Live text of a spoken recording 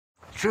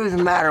Truth of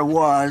the matter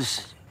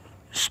was,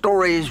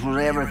 stories was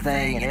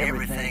everything, and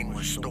everything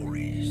was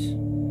stories.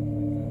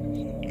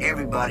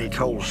 Everybody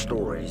told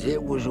stories.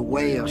 It was a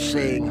way of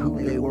saying who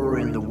they were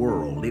in the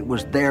world. It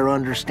was their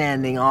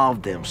understanding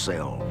of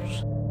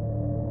themselves.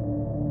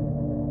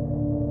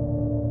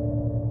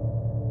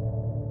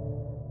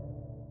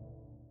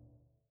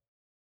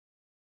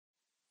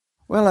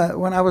 Well,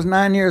 when I was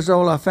 9 years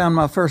old, I found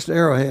my first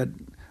arrowhead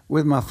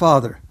with my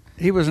father.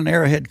 He was an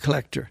arrowhead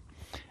collector,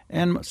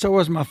 and so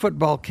was my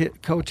football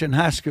coach in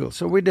high school.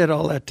 So we did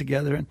all that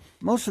together. And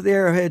most of the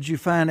arrowheads you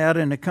find out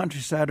in the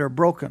countryside are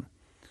broken,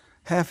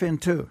 half in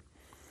two.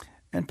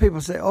 And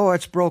people say, oh,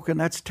 it's broken,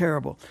 that's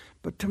terrible.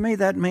 But to me,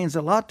 that means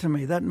a lot to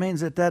me. That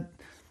means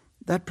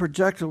that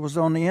projectile was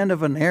on the end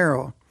of an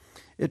arrow.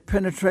 It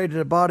penetrated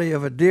the body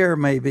of a deer,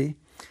 maybe,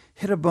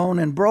 hit a bone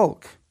and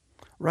broke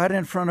right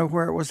in front of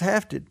where it was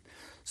hafted.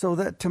 So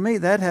that, to me,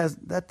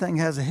 that thing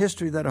has a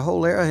history that a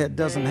whole arrowhead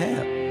doesn't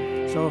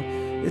have. So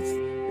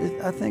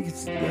I think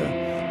it's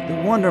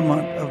the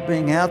wonderment of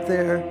being out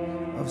there,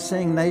 of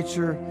seeing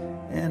nature,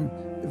 and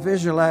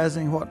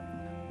visualizing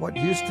what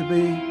used to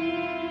be.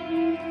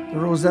 The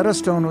Rosetta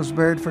Stone was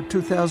buried for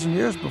 2,000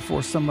 years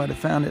before somebody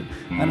found it.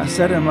 And I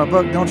said in my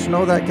book, don't you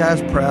know that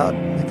guy's proud,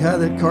 the guy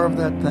that carved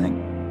that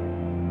thing?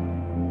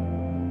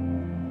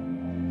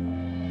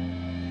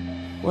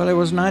 Well, it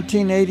was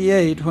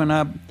 1988 when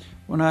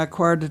I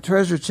acquired the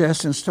treasure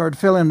chest and started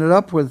filling it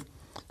up with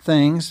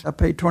things. I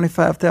paid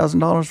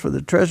 $25,000 for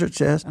the treasure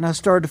chest, and I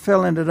started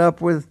filling it up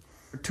with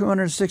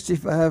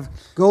 265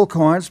 gold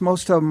coins.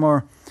 Most of them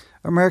are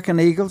American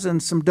eagles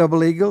and some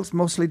double eagles,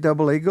 mostly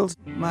double eagles.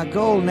 My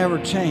goal never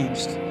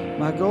changed.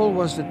 My goal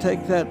was to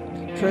take that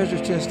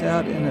treasure chest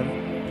out in a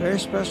very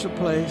special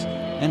place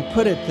and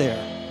put it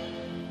there.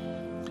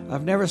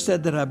 I've never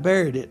said that I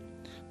buried it,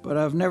 but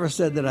I've never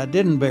said that I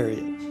didn't bury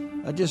it.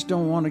 I just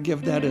don't want to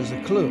give that as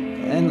a clue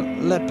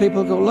and let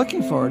people go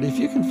looking for it. If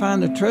you can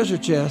find the treasure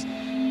chest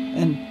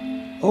and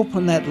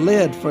open that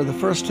lid for the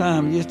first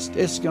time,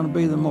 it's going to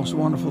be the most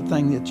wonderful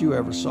thing that you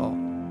ever saw.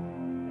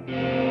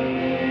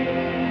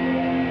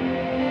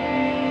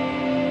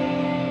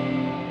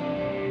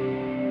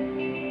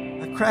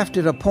 I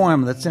crafted a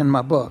poem that's in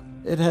my book.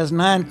 It has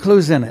 9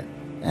 clues in it,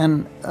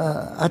 and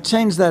I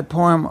changed that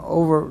poem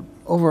over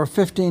a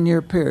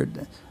 15-year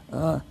period.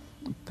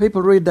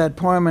 People read that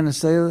poem and they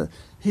say,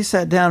 he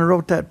sat down and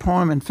wrote that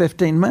poem in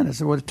 15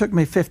 minutes. Well, it took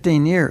me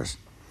 15 years.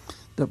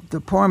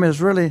 The poem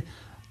is really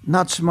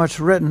not so much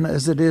written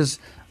as it is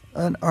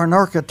an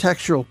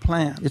architectural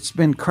plan. It's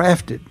been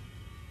crafted.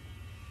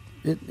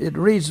 It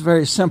reads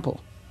very simple.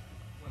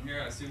 Well,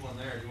 here, I see one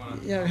there. Do you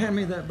want to... Yeah, hand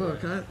me that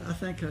book. I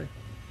think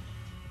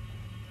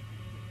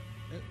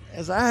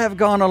as I have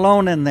gone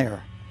alone in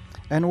there,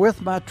 and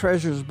with my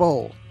treasures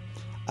bold,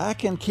 I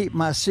can keep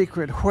my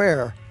secret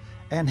where,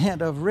 and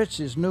hint of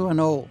riches new and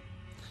old.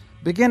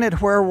 Begin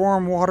it where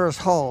warm waters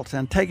halt,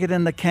 and take it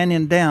in the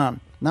canyon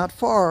down, not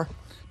far,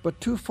 but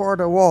too far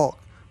to walk,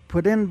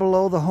 put in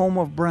below the home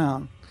of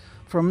Brown.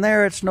 From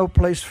there it's no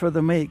place for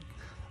the meek,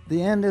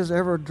 the end is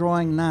ever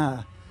drawing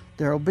nigh.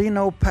 There'll be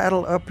no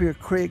paddle up your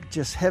creek,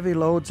 just heavy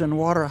loads and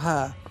water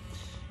high.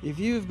 If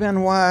you've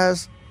been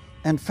wise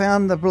and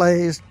found the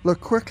blaze, look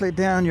quickly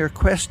down your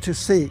quest to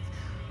seek,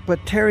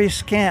 but tarry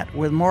scant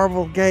with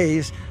marvel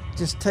gaze,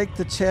 just take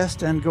the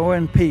chest and go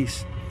in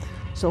peace.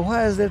 So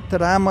why is it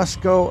that I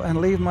must go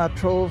and leave my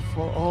trove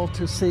for all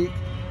to seek?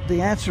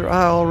 The answer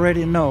I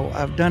already know.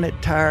 I've done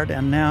it tired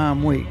and now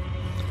I'm weak.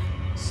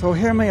 So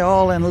hear me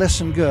all and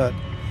listen good.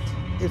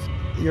 If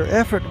your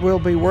effort will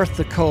be worth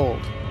the cold.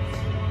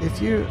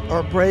 If you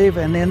are brave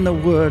and in the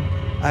wood,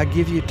 I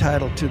give you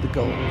title to the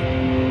gold.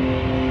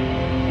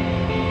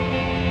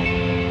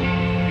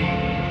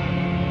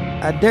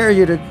 I dare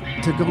you to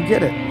go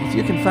get it. If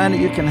you can find it,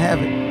 you can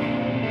have it.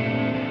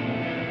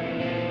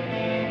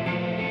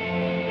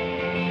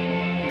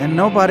 And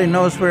nobody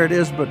knows where it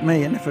is but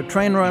me. And if a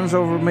train runs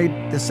over me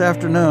this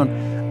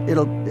afternoon,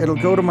 it'll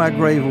go to my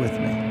grave with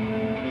me.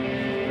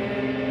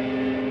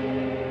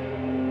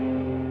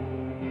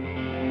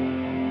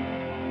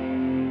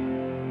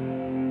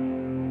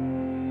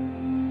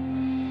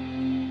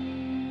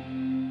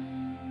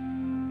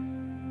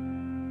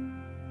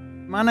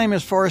 My name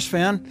is Forrest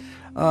Fenn.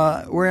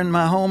 We're in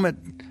my home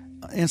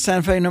in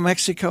Santa Fe, New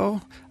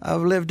Mexico.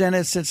 I've lived in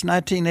it since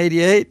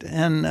 1988,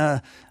 and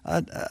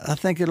I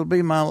think it'll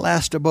be my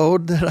last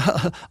abode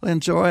that I'll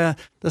enjoy.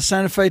 The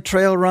Santa Fe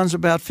Trail runs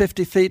about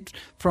 50 feet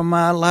from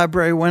my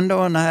library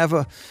window, and I have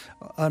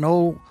an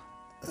old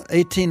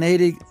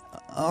 1880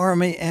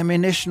 Army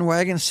ammunition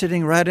wagon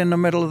sitting right in the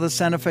middle of the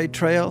Santa Fe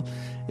Trail.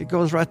 It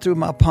goes right through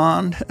my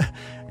pond,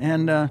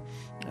 and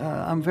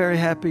I'm very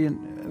happy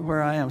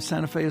where I am.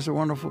 Santa Fe is a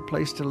wonderful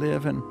place to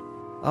live, and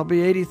I'll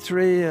be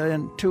 83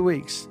 in 2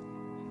 weeks.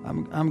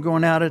 I'm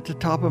going out at the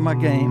top of my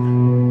game.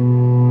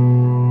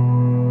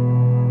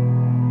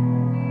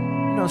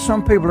 You know,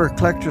 some people are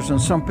collectors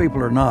and some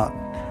people are not.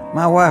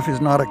 My wife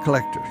is not a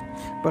collector,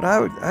 but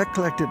I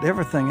collected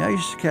everything. I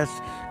used to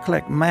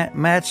collect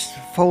match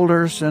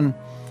folders and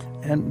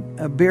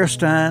beer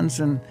steins,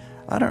 and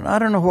I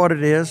don't know what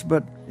it is,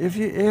 but If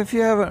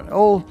you have an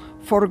old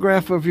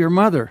photograph of your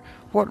mother,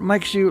 what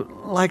makes you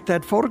like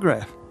that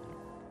photograph?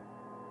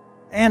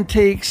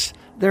 Antiques,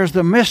 there's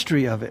the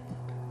mystery of it,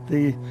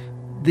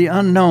 the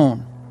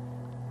unknown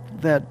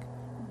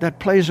that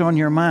plays on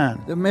your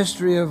mind. The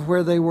mystery of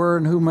where they were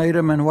and who made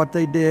them and what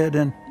they did,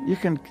 and you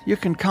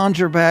can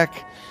conjure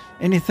back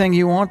anything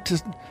you want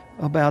to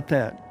about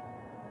that.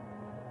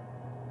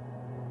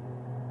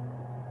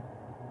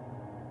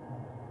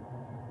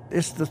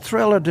 It's the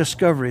thrill of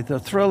discovery, the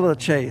thrill of the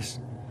chase.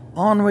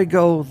 On we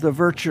go, the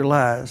virtue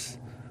lies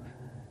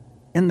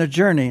in the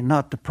journey,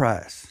 not the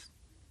prize.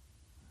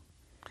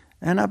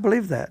 And I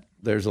believe that.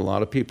 There's a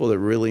lot of people that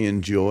really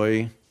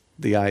enjoy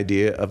the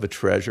idea of a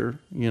treasure,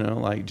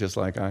 just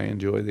like I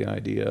enjoy the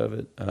idea of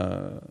it.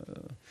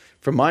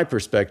 From my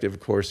perspective, of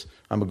course,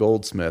 I'm a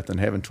goldsmith, and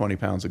having 20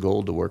 pounds of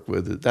gold to work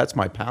with, that's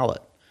my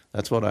palette.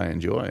 That's what I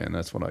enjoy, and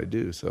that's what I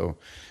do. So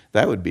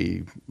that would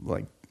be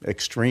like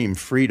extreme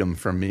freedom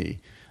for me,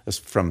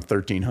 from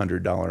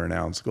 $1,300 an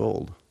ounce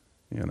gold,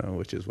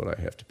 which is what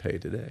I have to pay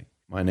today.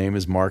 My name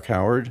is Mark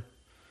Howard.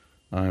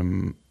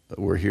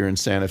 We're here in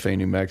Santa Fe,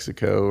 New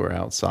Mexico, or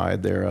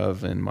outside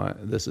thereof, and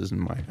this is in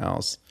my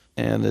house.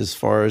 And as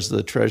far as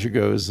the treasure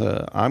goes,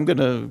 I'm going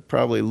to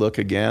probably look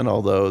again,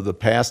 although the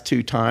past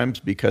 2 times,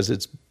 because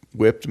it's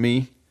whipped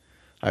me,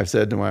 I've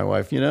said to my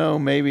wife,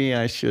 maybe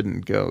I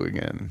shouldn't go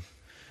again.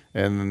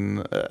 And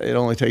it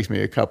only takes me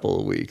a couple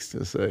of weeks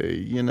to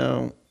say,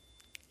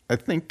 I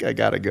think I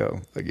got to go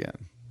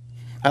again.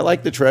 I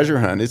like the treasure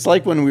hunt. It's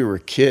like when we were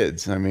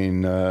kids. I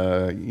mean,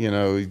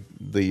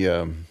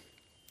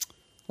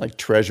 like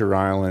Treasure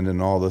Island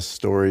and all the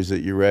stories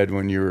that you read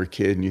when you were a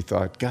kid, and you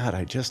thought, God,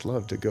 I just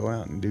love to go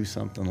out and do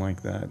something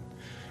like that.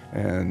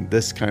 And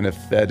this kind of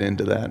fed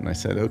into that, and I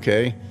said,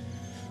 okay.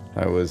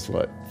 I was,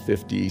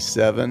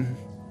 57?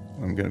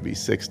 I'm going to be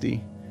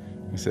 60.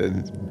 I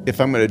said, if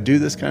I'm going to do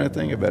this kind of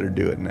thing, I better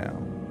do it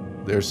now.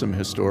 There's some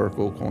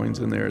historical coins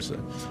in there,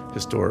 some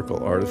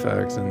historical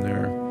artifacts in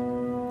there.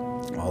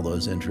 All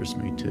those interest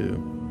me too.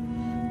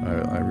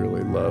 I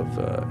really love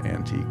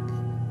antique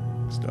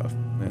stuff.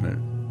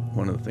 And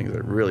one of the things I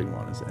really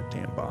want is that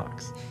damn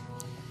box.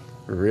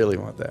 I really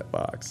want that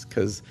box,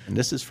 and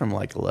this is from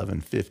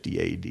 1150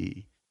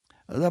 AD.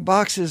 The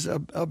box is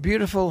a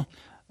beautiful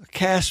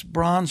cast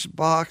bronze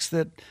box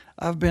that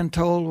I've been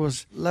told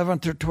was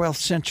 11th or 12th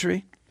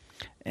century.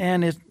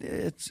 And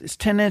it's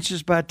 10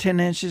 inches by 10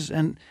 inches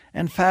and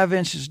 5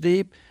 inches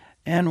deep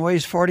and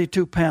weighs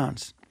 42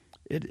 pounds.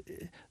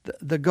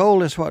 The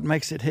gold is what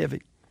makes it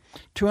heavy.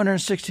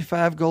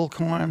 265 gold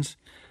coins,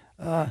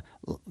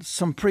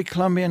 some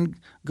pre-Columbian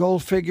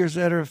gold figures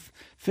that are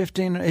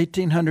 1,500 or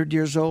 1,800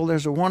 years old.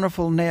 There's a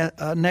wonderful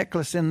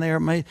necklace in there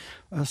made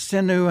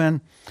Sinu and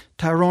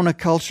Tirona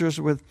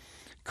cultures with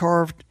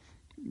carved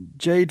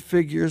jade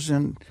figures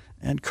and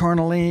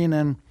carnelian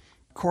and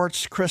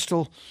quartz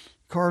crystal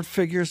carved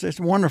figures. It's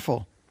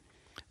wonderful.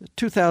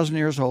 2,000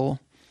 years old,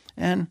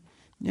 and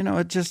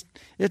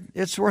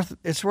it's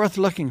worth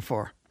looking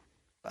for.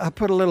 I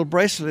put a little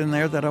bracelet in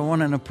there that I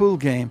won in a pool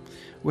game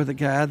with a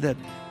guy that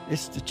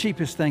it's the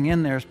cheapest thing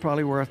in there. It's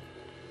probably worth,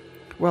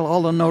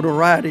 all the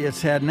notoriety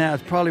it's had now,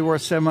 it's probably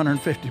worth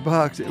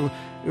 $750.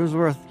 It was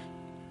worth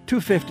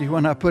 $250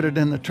 when I put it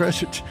in the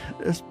treasure.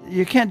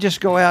 You can't just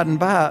go out and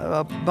buy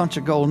a bunch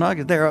of gold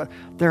nuggets. There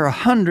are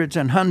hundreds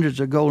and hundreds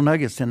of gold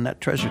nuggets in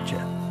that treasure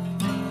chest.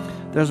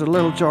 There's a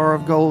little jar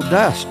of gold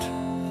dust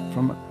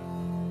from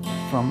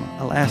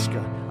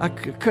Alaska. I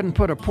couldn't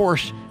put a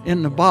Porsche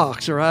in the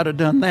box, or I'd have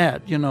done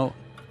that,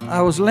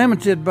 I was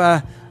limited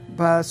by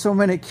so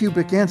many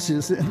cubic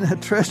inches in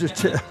that treasure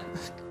chest.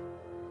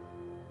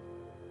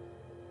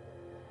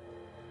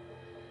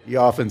 He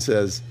often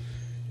says,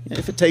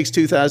 if it takes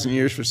 2,000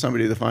 years for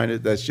somebody to find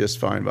it, that's just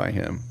fine by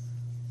him.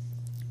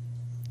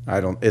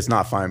 It's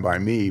not fine by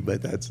me,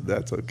 but that's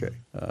okay.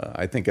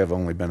 I think I've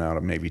only been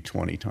out maybe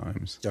 20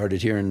 times.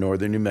 Started here in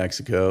northern New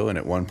Mexico, and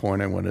at one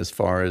point I went as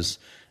far as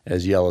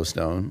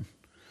Yellowstone.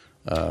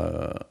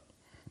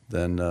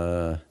 Then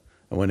I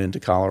went into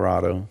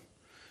Colorado,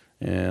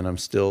 and I'm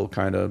still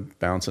kind of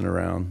bouncing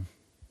around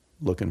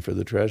looking for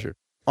the treasure.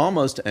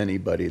 Almost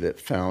anybody that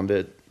found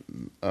it,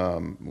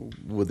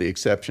 with the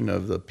exception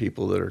of the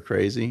people that are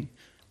crazy,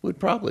 would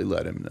probably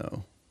let him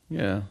know.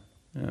 Yeah,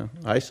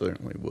 I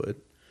certainly would.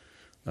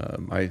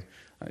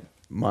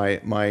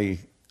 My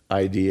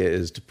idea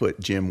is to put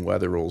Jim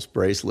Wetherell's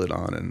bracelet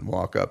on and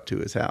walk up to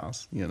his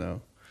house,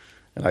 and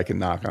I can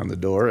knock on the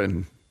door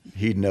and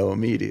he'd know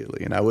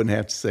immediately, and I wouldn't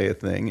have to say a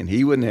thing, and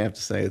he wouldn't have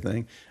to say a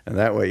thing, and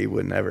that way he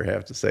wouldn't ever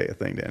have to say a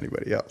thing to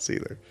anybody else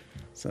either.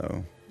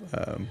 So,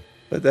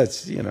 but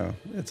that's,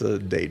 it's a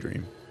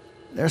daydream.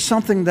 There's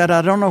something that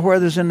I don't know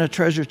whether it's in the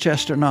treasure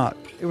chest or not.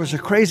 It was a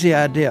crazy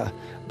idea,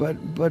 but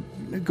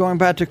going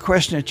back to the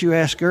question that you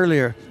asked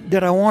earlier,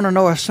 did I want to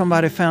know if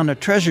somebody found a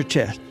treasure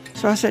chest?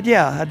 So I said,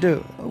 yeah, I do.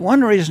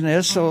 One reason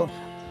is so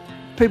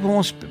people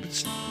won't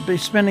be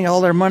spending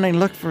all their money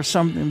looking for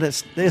something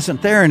that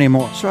isn't there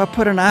anymore. So I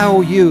put an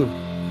IOU.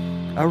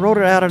 I wrote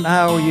it out an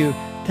IOU.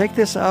 Take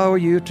this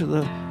IOU to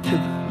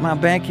my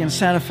bank in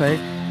Santa Fe,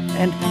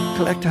 and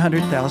collect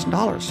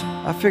 $100,000.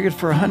 I figured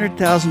for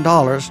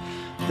 $100,000,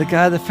 the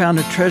guy that found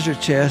the treasure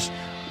chest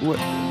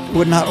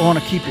would not want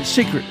to keep it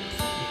secret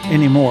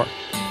anymore.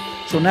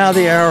 So now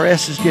the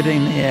IRS is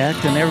getting the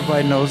act, and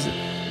everybody knows that,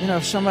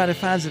 if somebody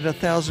finds it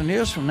 1,000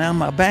 years from now,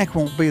 my bank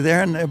won't be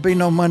there, and there'll be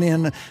no money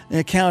in the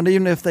account,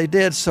 even if they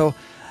did. So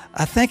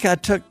I think I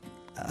took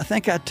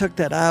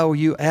that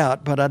IOU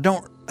out, but I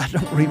don't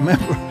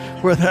remember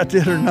whether I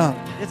did or not.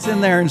 It's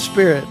in there in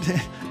spirit.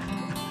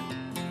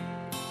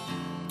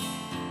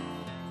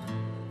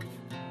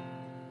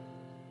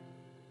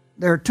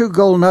 There are 2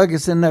 gold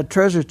nuggets in that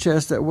treasure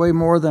chest that weigh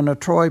more than a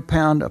troy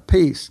pound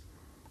apiece.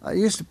 I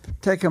used to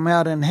take them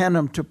out and hand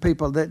them to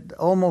people that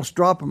almost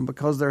drop them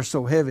because they're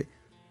so heavy.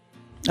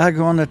 I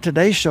go on the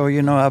Today Show,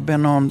 I've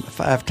been on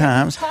 5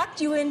 times.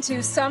 Talked you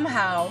into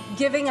somehow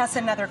giving us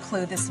another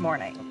clue this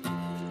morning.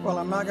 Well,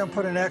 I'm not going to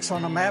put an X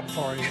on the map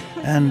for you.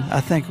 And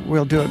I think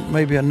we'll do it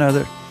maybe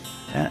another.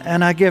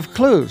 And I give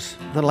clues.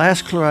 The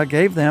last clue I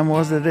gave them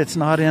was that it's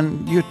not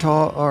in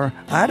Utah or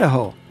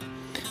Idaho.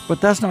 But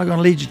that's not going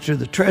to lead you to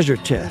the treasure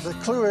chest. The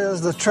clue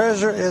is the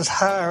treasure is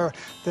higher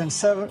than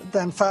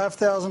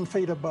 5,000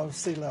 feet above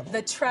sea level.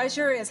 The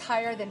treasure is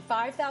higher than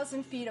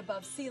 5,000 feet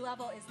above sea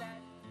level. Is that?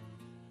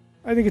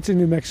 I think it's in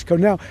New Mexico.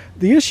 Now,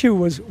 the issue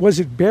was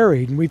it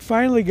buried? And we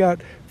finally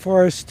got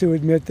Forrest to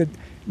admit that,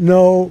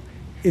 no,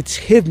 it's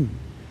hidden.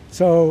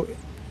 So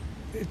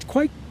it's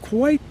quite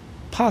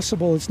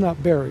possible it's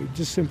not buried,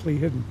 just simply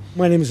hidden.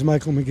 My name is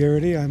Michael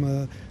McGarity. I'm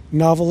a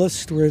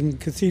novelist. We're in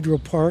Cathedral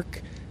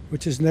Park,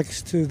 which is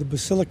next to the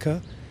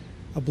Basilica,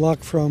 a block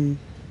from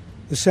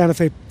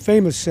the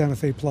famous Santa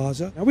Fe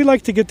Plaza. Now, we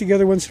like to get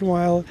together once in a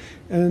while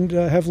and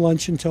have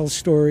lunch and tell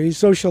stories.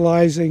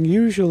 Socializing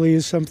usually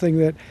is something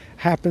that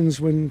happens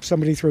when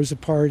somebody throws a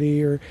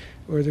party or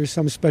there's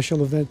some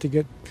special event to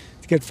get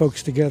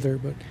folks together.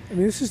 But I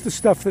mean, this is the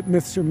stuff that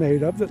myths are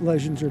made of, that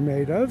legends are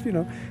made of,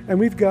 and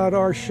we've got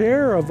our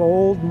share of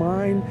old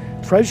mine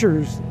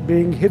treasures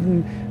being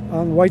hidden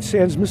on White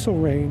Sands Missile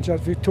Range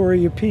at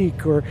Victoria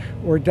Peak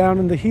or down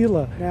in the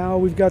Gila. Now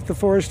we've got the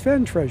Forrest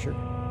Fenn treasure.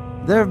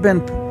 There have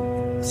been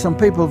some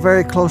people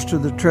very close to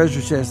the treasure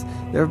chest.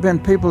 There have been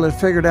people that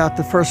figured out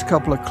the first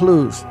couple of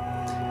clues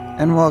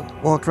and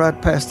walked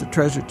right past the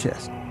treasure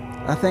chest.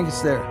 I think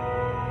it's there.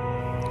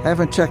 I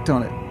haven't checked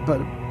on it, but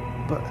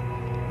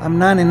I'm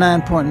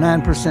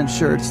 99.9%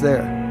 sure it's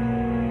there.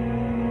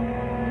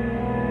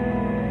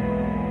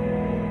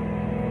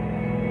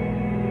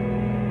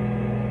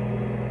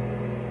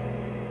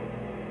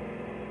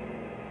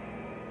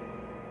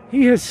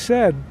 He has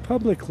said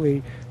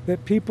publicly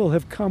that people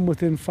have come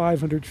within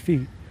 500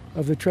 feet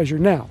of the treasure.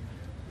 Now,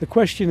 the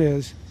question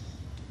is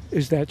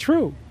that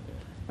true?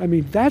 I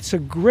mean, that's a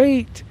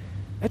great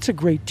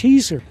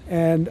teaser,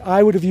 and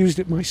I would have used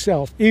it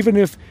myself, even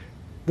if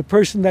the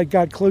person that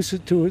got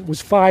closest to it was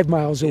 5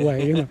 miles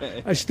away.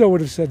 I still would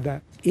have said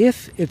that.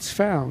 If it's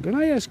found, and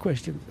I asked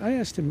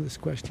him this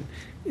question,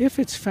 if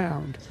it's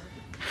found,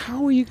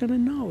 how are you going to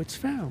know it's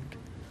found?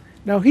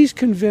 Now, he's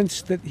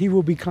convinced that he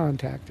will be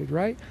contacted,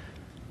 right?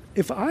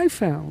 If I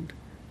found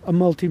a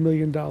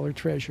multi-million-dollar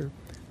treasure,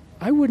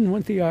 I wouldn't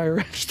want the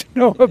IRS to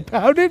know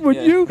about it, would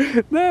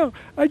you? No,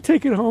 I'd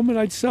take it home and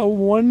I'd sell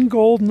 1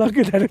 gold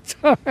nugget at a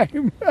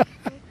time.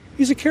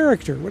 He's a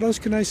character. What else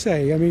can I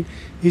say? I mean,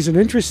 he's an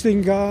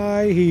interesting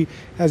guy. He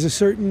has a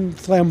certain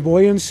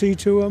flamboyancy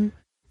to him.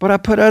 But I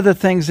put other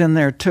things in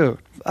there, too.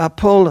 I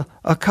pulled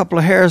a couple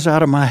of hairs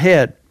out of my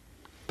head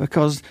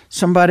because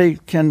somebody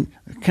can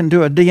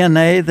do a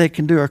DNA, they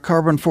can do a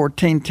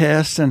carbon-14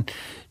 test, and,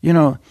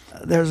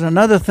 there's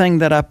another thing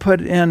that I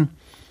put in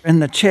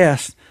the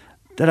chest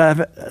that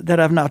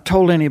I've not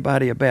told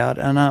anybody about,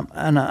 and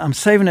I'm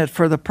saving it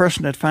for the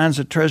person that finds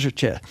the treasure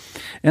chest.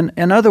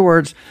 In other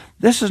words,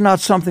 this is not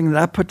something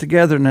that I put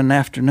together in an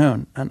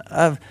afternoon, and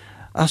I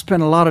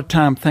spent a lot of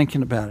time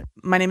thinking about it.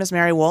 My name is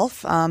Mary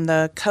Wolf. I'm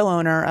the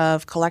co-owner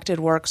of Collected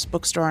Works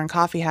Bookstore and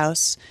Coffee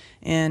House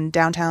in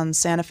downtown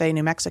Santa Fe,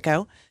 New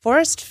Mexico.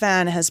 Forrest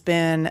Fenn has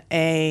been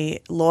a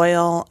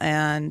loyal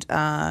and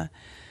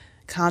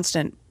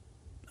constant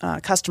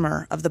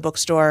customer of the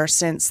bookstore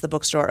since the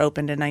bookstore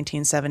opened in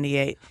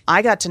 1978.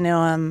 I got to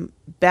know him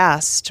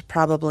best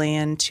probably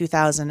in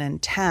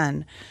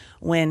 2010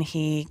 when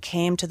he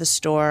came to the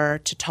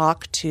store to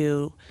talk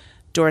to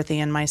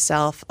Dorothy and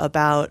myself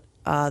about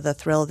The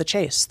Thrill of the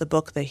Chase, the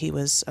book that he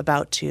was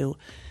about to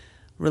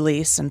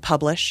release and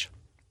publish.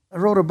 I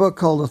wrote a book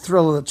called The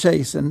Thrill of the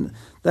Chase, and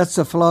that's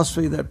the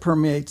philosophy that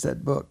permeates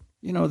that book.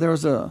 There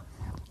was a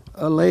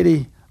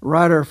lady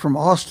writer from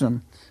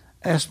Austin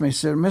asked me,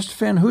 said, "Mr.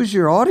 Fenn, who's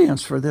your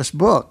audience for this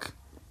book?"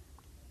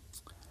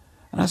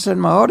 And I said,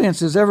 "My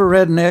audience is every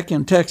redneck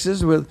in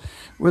Texas with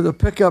a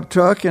pickup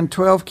truck and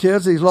 12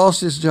 kids. He's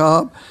lost his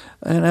job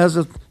and has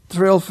a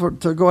thrill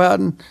to go out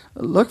and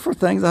look for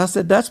things." I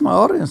said, "That's my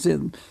audience.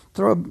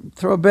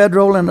 Throw a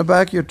bedroll in the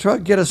back of your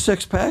truck, get a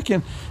 6-pack,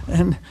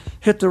 and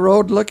hit the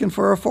road looking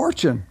for a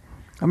fortune."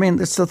 I mean,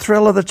 it's the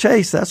thrill of the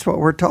chase. That's what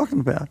we're talking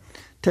about.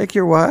 Take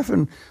your wife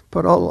and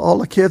put all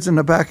the kids in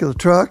the back of the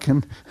truck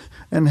and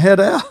head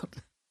out.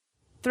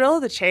 Thrill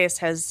of the Chase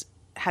has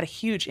had a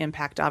huge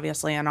impact,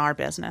 obviously, on our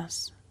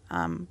business.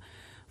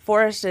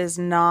 Forrest is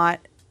not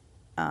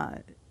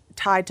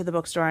tied to the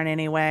bookstore in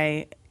any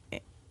way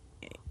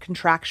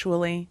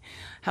contractually.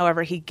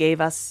 However, he gave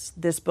us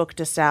this book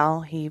to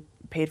sell. He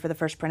paid for the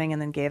first printing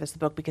and then gave us the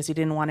book because he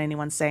didn't want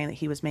anyone saying that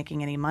he was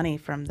making any money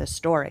from this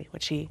story,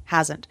 which he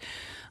hasn't.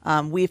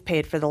 We've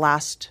paid for the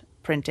last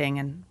printing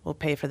and we'll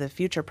pay for the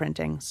future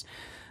printings.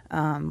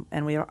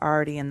 And we are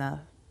already in the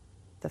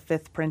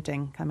fifth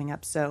printing coming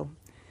up, so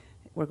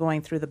we're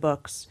going through the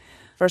books.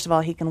 First of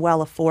all, he can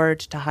well afford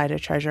to hide a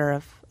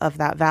treasure of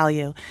that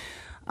value.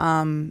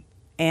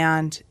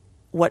 And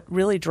what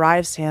really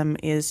drives him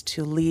is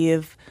to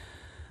leave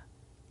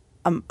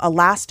a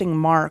lasting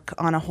mark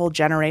on a whole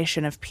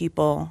generation of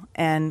people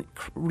and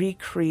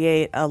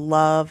recreate a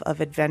love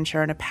of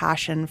adventure and a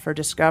passion for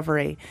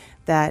discovery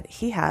that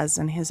he has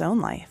in his own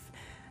life.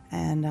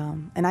 And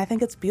I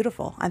think it's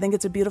beautiful. I think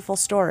it's a beautiful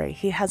story.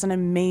 He has an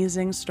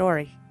amazing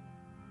story.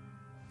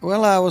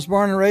 Well, I was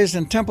born and raised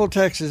in Temple,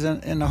 Texas,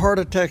 in the heart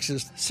of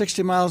Texas,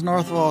 60 miles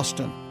north of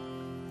Austin.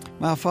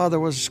 My father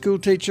was a school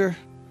teacher,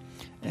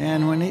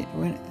 and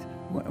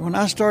when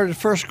I started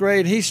first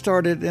grade, he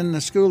started in the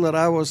school that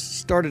I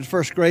started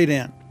first grade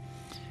in.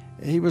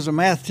 He was a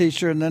math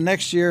teacher, and the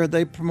next year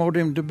they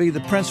promoted him to be the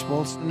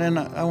principal. And then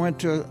I went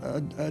to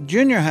a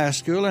junior high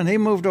school, and he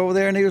moved over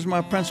there, and he was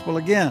my principal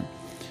again.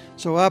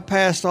 So I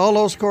passed all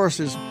those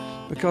courses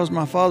because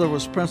my father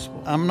was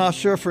principal. I'm not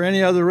sure for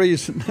any other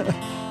reason.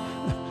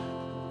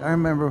 I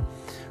remember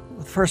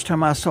the first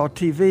time I saw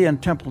TV in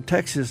Temple,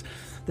 Texas,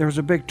 there was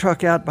a big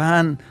truck out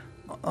behind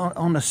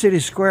on the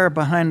city square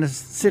behind the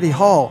city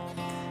hall.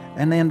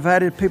 And they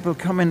invited people to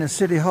come into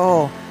City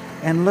Hall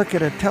and look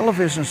at a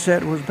television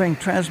set that was being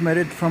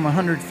transmitted from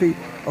 100 feet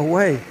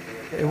away.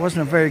 It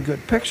wasn't a very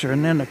good picture.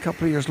 And then a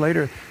couple of years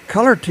later,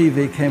 color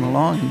TV came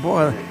along, and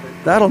boy,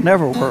 that'll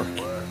never work.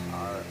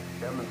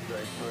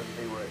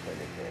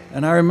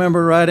 And I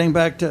remember riding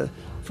back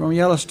from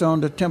Yellowstone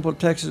to Temple,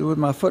 Texas with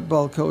my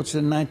football coach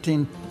in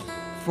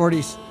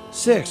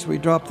 1946. We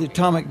dropped the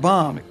atomic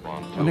bomb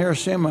on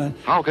Hiroshima.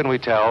 How can we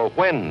tell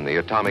when the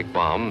atomic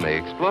bomb may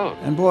explode?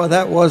 And boy,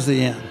 that was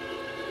the end.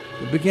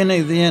 The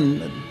beginning of the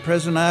end.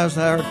 President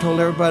Eisenhower told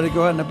everybody to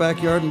go out in the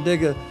backyard and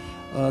dig a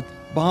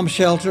bomb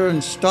shelter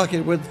and stock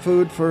it with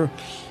food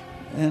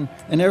and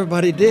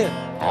everybody did.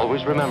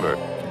 Always remember,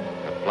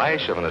 the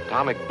flash of an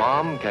atomic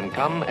bomb can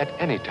come at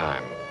any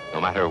time,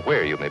 no matter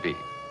where you may be.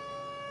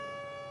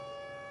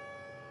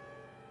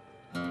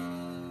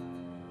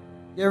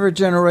 Every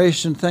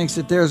generation thinks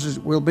that theirs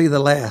will be the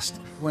last.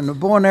 When the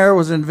bow and arrow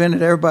was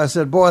invented, everybody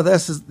said, boy,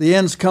 the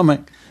end's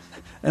coming.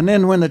 And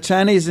then when the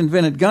Chinese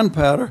invented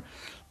gunpowder,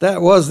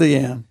 that was the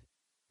end.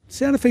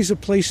 Santa Fe's a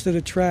place that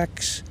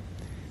attracts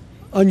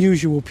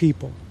unusual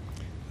people.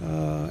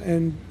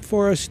 And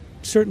Forrest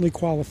certainly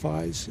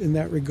qualifies in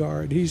that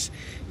regard. He's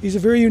a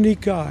very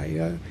unique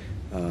guy.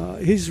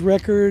 His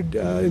record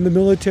in the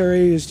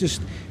military is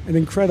just an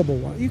incredible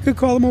one. You could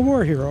call him a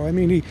war hero. I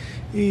mean,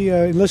 he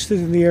enlisted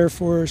in the Air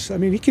Force. I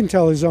mean, he can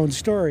tell his own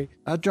story.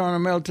 I joined the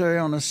military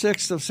on the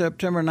 6th of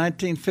September,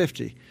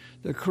 1950.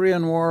 The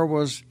Korean War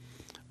was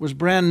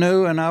brand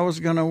new, and I was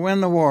going to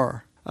win the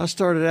war. I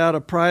started out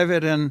a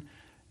private,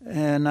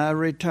 and I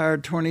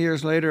retired 20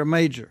 years later a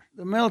major.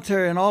 The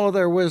military, in all of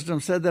their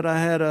wisdom, said that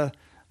I had a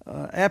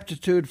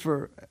aptitude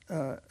for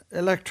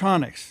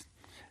electronics.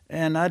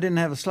 And I didn't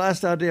have the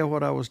slightest idea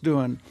what I was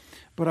doing.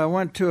 But I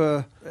went to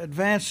an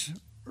advanced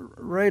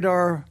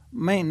radar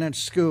maintenance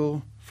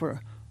school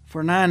for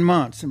 9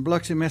 months in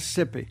Biloxi,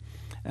 Mississippi.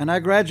 And I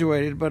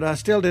graduated, but I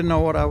still didn't know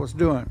what I was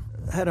doing.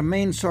 I had a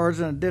mean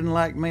sergeant that didn't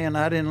like me, and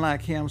I didn't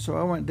like him. So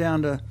I went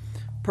down to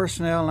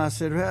personnel, and I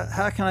said,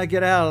 how can I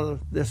get out of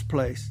this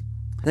place?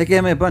 They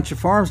gave me a bunch of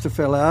forms to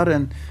fill out,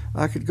 and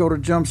I could go to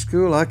jump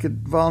school. I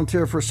could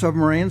volunteer for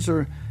submarines,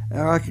 or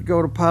I could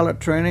go to pilot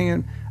training.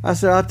 And I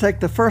said, I'll take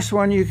the first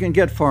one you can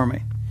get for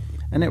me.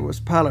 And it was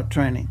pilot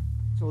training.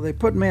 So they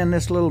put me in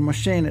this little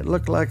machine. It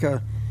looked like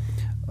a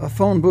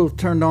phone booth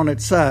turned on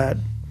its side.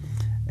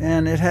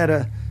 And it had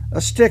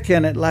a stick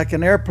in it like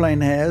an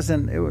airplane has,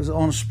 and it was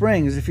on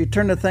springs. If you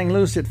turn the thing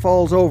loose, it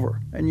falls over,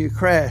 and you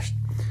crashed.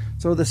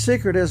 So the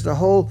secret is to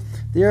hold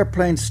the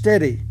airplane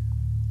steady.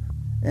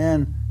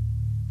 And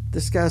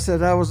this guy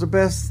said I was the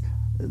best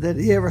that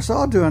he ever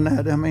saw doing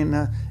that. I mean,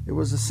 it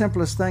was the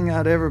simplest thing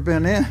I'd ever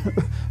been in.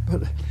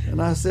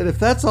 And I said, if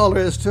that's all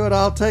there is to it,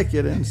 I'll take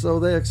it. And so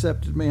they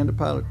accepted me into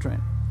pilot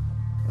training.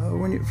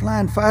 When you're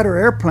flying fighter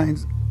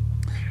airplanes,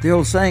 the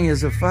old saying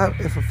is if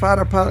a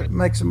fighter pilot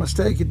makes a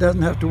mistake, he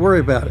doesn't have to worry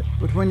about it.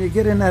 But when you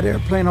get in that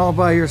airplane all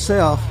by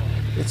yourself,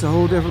 it's a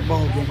whole different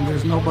ballgame.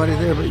 There's nobody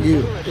there but you.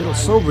 It'll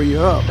sober you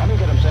up.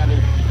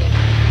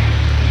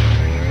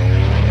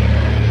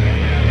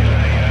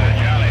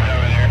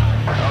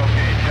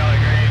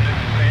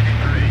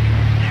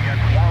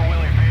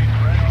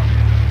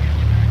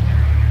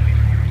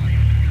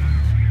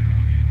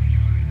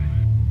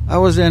 I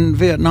was in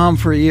Vietnam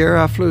for a year.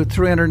 I flew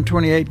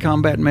 328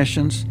 combat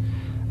missions.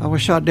 I was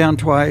shot down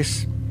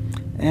twice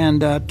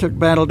and took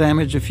battle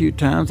damage a few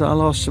times. I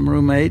lost some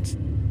roommates.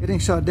 Getting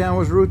shot down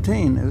was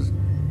routine.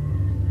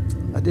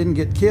 I didn't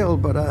get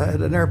killed, but I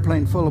had an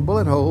airplane full of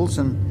bullet holes,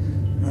 and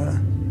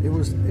it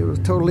was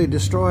totally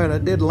destroyed. I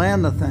did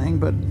land the thing,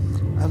 but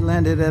I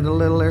landed at a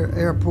little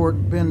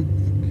airport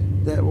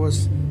bin that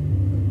was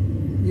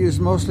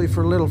used mostly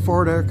for little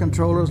forward air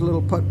controllers,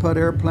 little putt-putt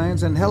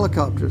airplanes, and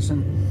helicopters.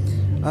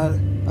 And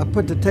I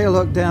put the tail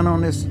hook down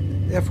on this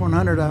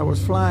F-100 I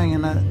was flying,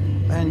 and I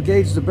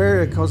engaged the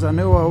barrier because I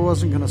knew I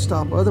wasn't going to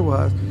stop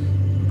otherwise.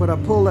 But I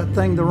pulled that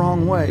thing the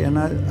wrong way, and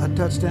I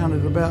touched down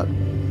at about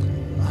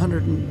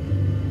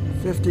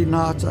 150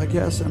 knots, I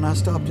guess, and I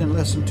stopped in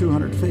less than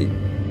 200 feet.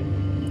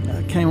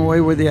 I came away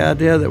with the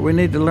idea that we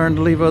need to learn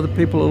to leave other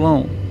people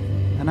alone.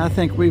 And I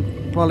think we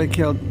probably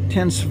killed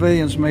 10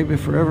 civilians maybe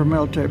for every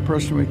military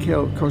person we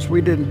killed. Of course,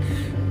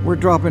 we're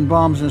dropping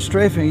bombs and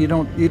strafing. You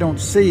don't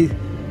see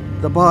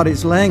the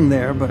bodies laying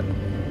there, but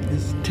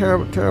it's a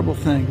terrible, terrible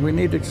thing. We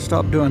need to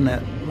stop doing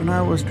that. When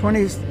I was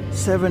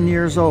 27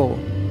 years old,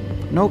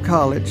 no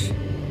college,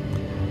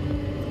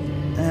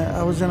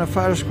 I was in a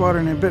fighter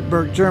squadron in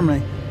Bitburg,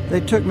 Germany. They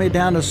took me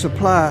down to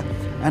supply,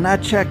 and I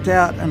checked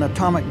out an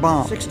atomic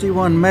bomb,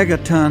 61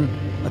 megaton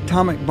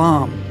atomic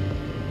bomb.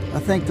 I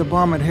think the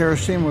bomb at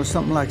Hiroshima was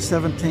something like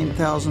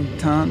 17,000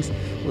 tons.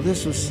 Well,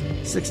 this was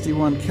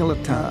 61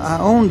 kilotons. I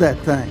owned that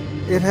thing.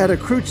 It had a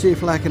crew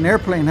chief like an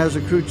airplane has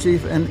a crew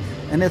chief, and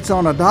it's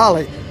on a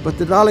dolly, but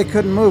the dolly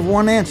couldn't move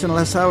 1 inch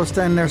unless I was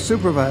standing there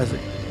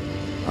supervising.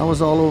 I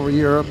was all over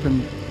Europe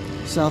and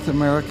South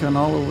America and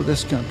all over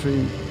this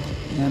country.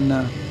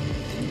 And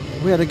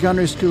we had a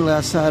gunnery school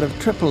outside of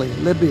Tripoli,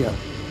 Libya,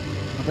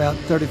 about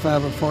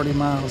 35 or 40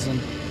 miles. And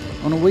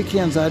on the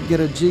weekends, I'd get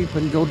a Jeep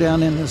and go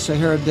down in the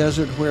Sahara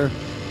Desert where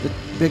the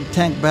big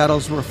tank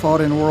battles were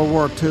fought in World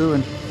War II.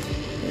 And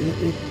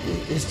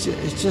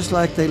it's just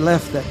like they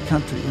left that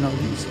country. You know,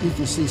 you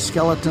can see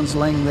skeletons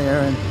laying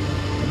there, and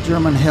a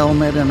German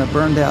helmet and a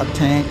burned-out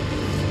tank,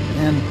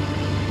 and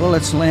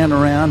bullets laying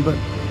around. But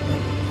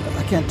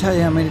I can't tell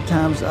you how many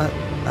times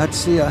I'd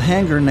see a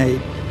hand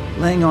grenade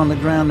laying on the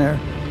ground there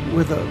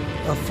with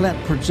a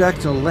flint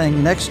projectile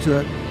laying next to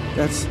it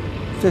that's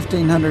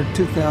 1,500,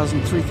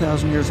 2,000,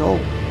 3,000 years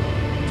old.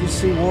 You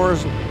see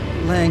wars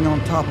laying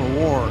on top of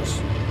wars.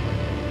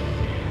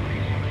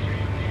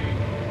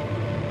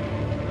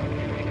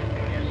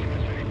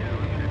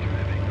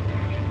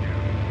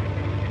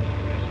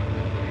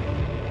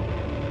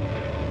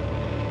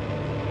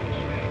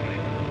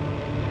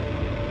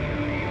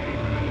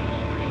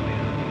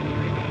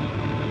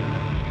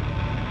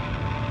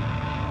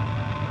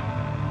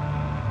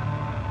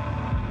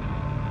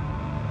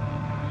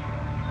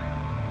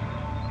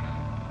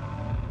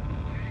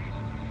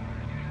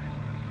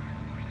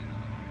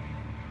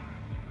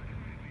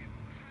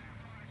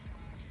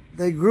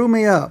 They grew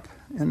me up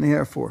in the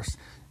Air Force.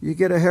 You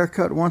get a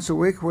haircut once a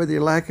week, whether you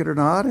like it or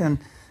not, and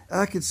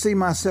I could see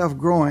myself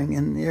growing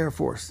in the Air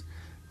Force.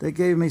 They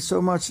gave me so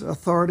much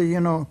authority, you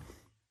know.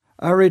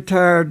 I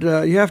retired.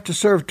 You have to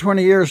serve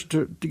 20 years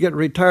to get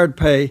retired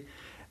pay,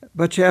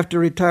 but you have to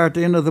retire at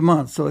the end of the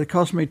month, so it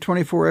cost me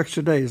 24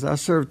 extra days. I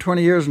served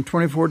 20 years and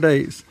 24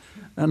 days,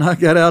 and I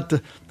got out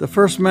the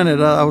first minute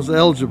I was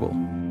eligible.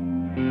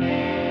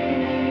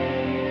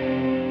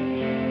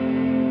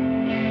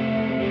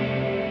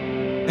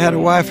 I had a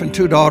wife and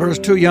 2 daughters,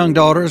 2 young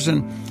daughters,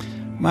 and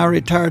my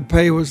retired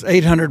pay was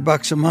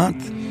 $800 a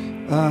month.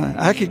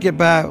 I could get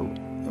by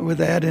with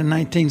that in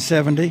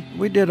 1970.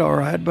 We did all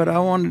right, but I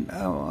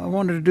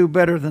wanted to do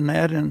better than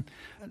that, and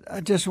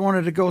I just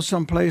wanted to go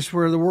someplace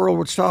where the world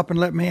would stop and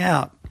let me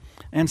out.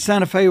 And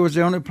Santa Fe was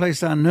the only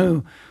place I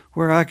knew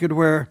where I could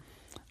wear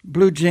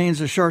blue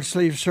jeans, a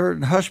short-sleeve shirt,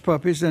 and hush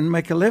puppies and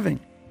make a living.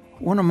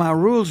 One of my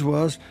rules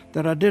was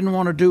that I didn't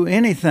want to do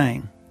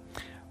anything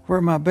where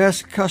my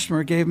best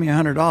customer gave me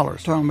 $100.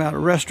 Talking about a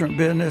restaurant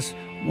business,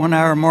 1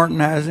 hour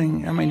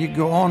martinizing. I mean, you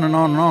go on and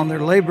on and on. They're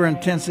labor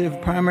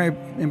intensive. Primary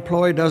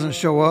employee doesn't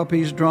show up.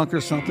 He's drunk or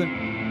something.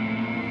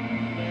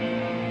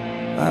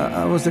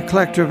 I was a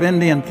collector of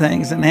Indian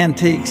things and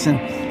antiques and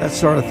that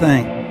sort of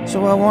thing.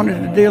 So I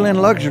wanted to deal in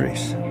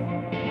luxuries.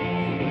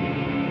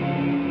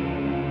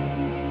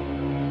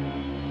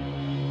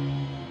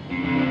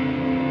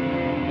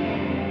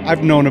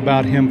 I've known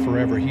about him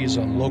forever. He's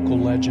a local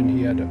legend.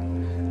 He had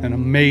an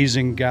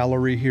amazing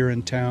gallery here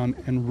in town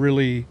and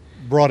really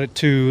brought it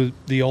to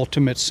the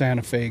ultimate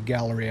Santa Fe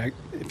gallery.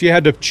 If you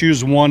had to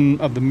choose one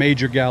of the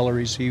major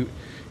galleries,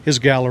 his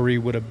gallery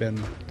would have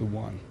been the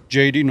one.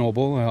 J.D.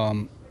 Noble,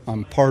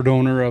 I'm part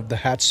owner of the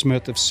Hat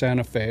Smith of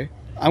Santa Fe.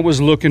 I was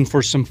looking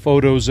for some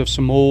photos of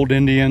some old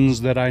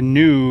Indians that I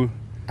knew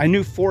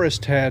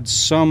Forrest had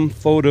some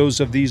photos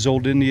of these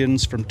old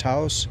Indians from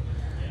Taos.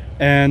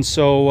 And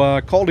so I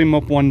called him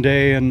up one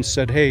day and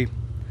said, hey,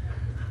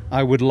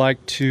 I would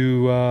like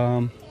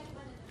to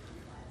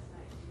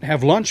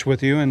have lunch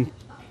with you and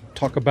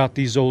talk about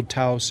these old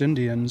Taos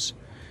Indians.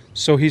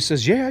 So he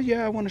says,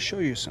 yeah, I want to show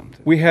you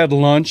something. We had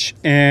lunch,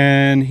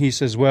 and he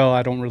says, well,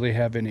 I don't really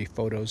have any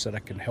photos that I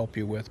can help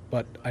you with,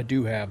 but I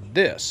do have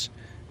this.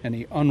 And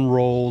he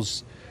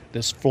unrolls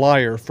this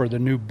flyer for the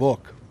new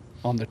book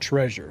on the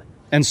treasure.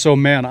 And so,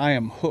 man, I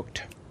am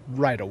hooked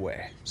right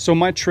away. So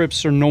my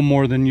trips are no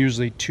more than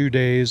usually 2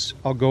 days.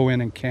 I'll go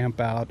in and camp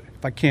out.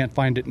 If I can't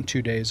find it in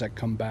 2 days, I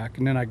come back,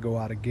 and then I go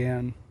out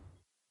again.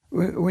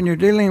 When you're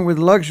dealing with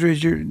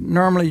luxuries,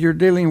 you're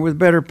dealing with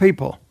better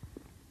people.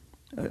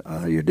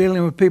 You're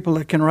dealing with people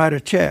that can write a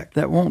check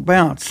that won't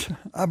bounce.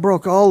 I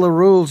broke all the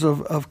rules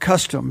of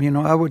custom.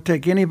 I would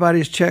take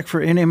anybody's check for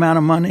any amount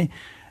of money,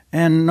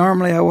 and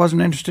normally I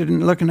wasn't interested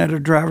in looking at a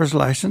driver's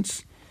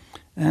license,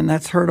 and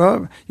that's heard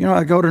of.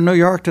 I go to New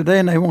York today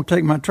and they won't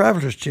take my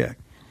traveler's check.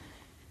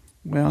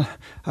 Well,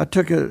 I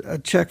took a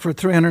check for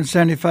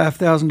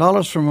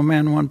 $375,000 from a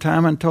man one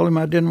time and told him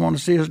I didn't want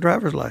to see his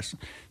driver's license.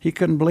 He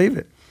couldn't believe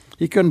it.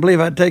 He couldn't believe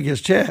I'd take his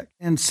check.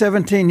 In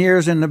 17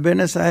 years in the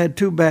business, I had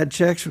 2 bad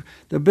checks.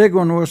 The big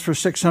one was for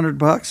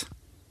 $600.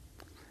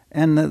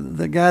 And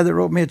the guy that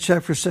wrote me a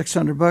check for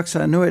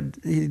 $600, I knew it.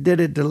 He did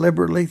it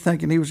deliberately,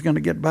 thinking he was going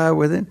to get by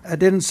with it. I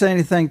didn't say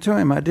anything to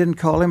him. I didn't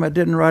call him. I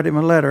didn't write him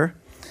a letter.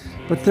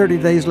 But 30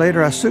 days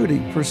later, I sued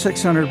him for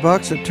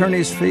 $600,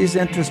 attorney's fees,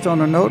 interest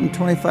on a note, and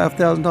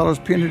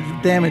 $25,000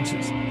 punitive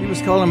damages. He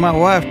was calling my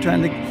wife,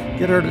 trying to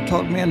get her to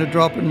talk me into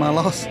dropping my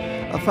loss.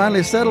 I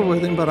finally settled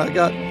with him, but I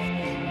got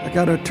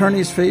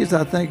attorney's fees,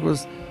 I think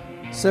was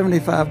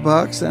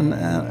 $75,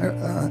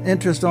 and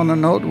interest on the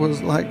note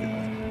was like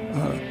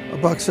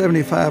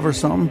 $1.75 or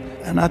something.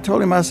 And I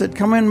told him, I said,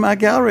 come in my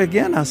gallery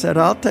again. I said,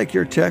 I'll take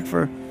your check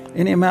for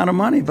any amount of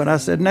money. But I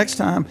said, next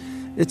time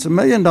it's $1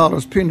 million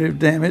punitive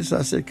damage.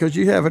 I said, because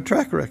you have a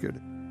track record.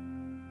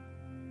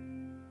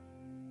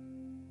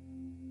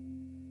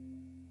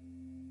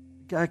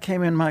 A guy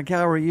came in my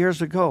gallery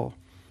years ago.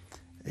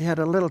 He had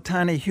a little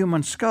tiny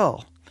human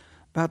skull,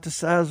 about the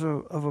size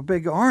of a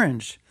big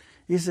orange.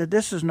 He said,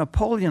 this is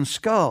Napoleon's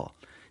skull.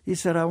 He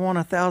said, I want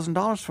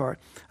 $1,000 for it.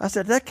 I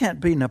said, that can't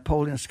be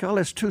Napoleon's skull.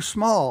 It's too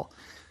small.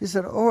 He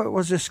said, oh, it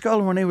was his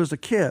skull when he was a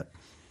kid.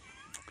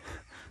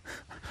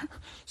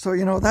 So,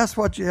 that's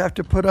what you have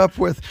to put up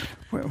with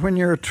when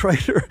you're a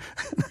trader.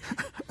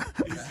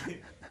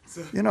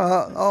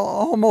 I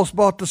almost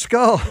bought the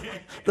skull.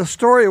 The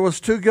story was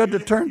too good to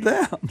turn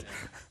down.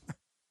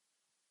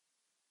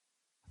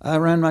 I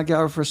ran my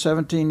gallery for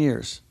 17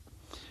 years.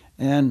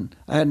 And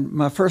I had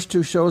my first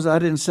 2 shows, I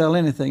didn't sell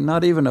anything,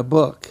 not even a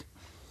book.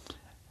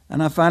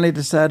 And I finally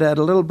decided I had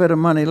a little bit of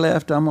money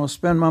left. I'm going to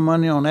spend my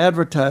money on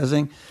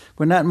advertising.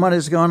 When that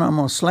money's gone, I'm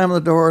going to slam the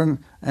door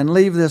and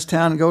leave this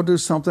town and go do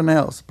something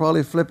else,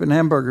 probably flipping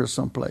hamburgers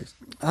someplace.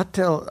 I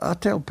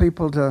tell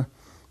people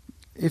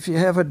if you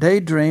have a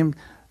daydream,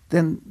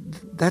 then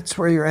that's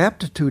where your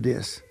aptitude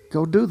is.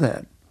 Go do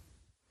that.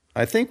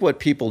 I think what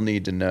people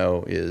need to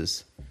know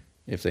is,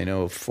 if they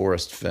know of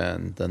Forrest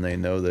Fenn, then they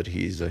know that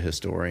he's a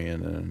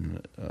historian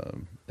and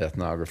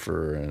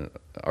ethnographer and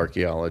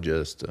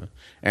archaeologist,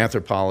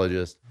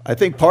 anthropologist. I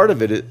think part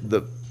of it,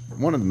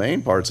 one of the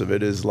main parts of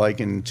it, is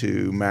likened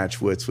to match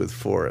wits with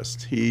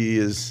Forrest.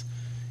 He's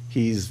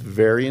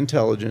very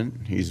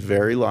intelligent, he's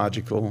very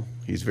logical,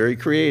 he's very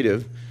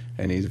creative,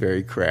 and he's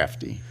very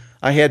crafty.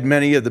 I had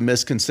many of the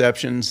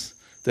misconceptions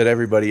that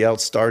everybody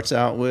else starts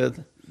out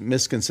with.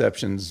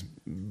 Misconceptions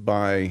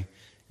by,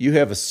 you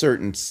have a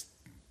certain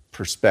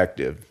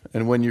perspective.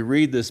 And when you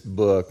read this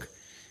book,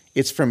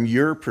 it's from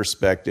your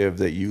perspective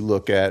that you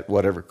look at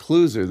whatever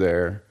clues are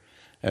there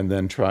and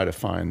then try to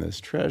find this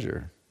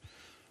treasure.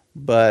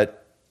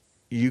 But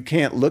you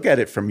can't look at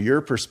it from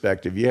your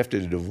perspective. You have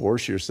to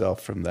divorce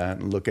yourself from that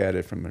and look at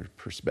it from the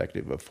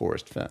perspective of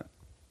Forrest Fenn.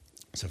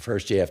 So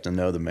first you have to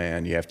know the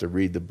man, you have to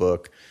read the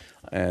book,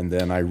 and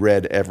then I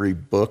read every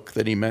book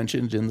that he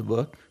mentioned in the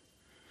book,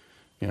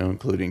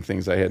 including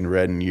things I hadn't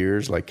read in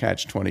years, like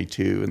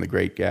Catch-22 and The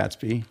Great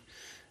Gatsby.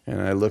 And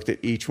I looked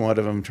at each one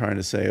of them trying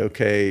to say,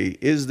 okay,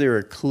 is there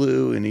a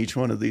clue in each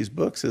one of these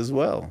books as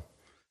well?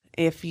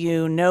 If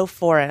you know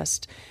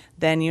Forrest,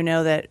 then you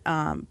know that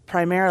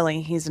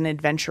primarily he's an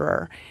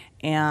adventurer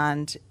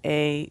and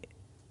a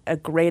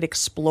great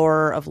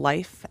explorer of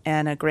life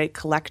and a great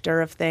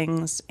collector of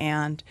things.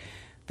 And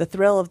the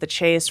thrill of the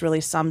chase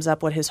really sums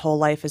up what his whole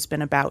life has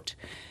been about.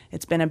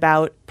 It's been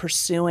about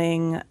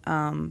pursuing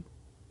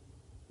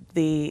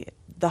the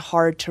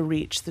hard to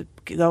reach,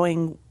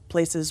 going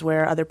places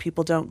where other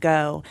people don't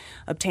go,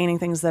 obtaining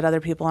things that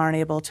other people aren't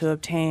able to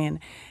obtain,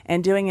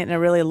 and doing it in a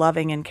really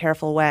loving and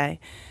careful way.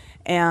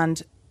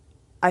 And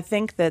I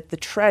think that the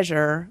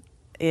treasure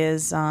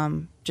is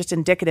just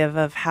indicative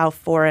of how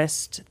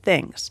Forrest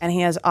thinks. And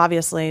he has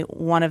obviously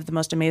one of the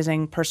most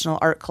amazing personal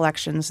art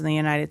collections in the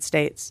United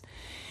States.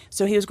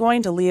 So he was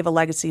going to leave a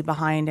legacy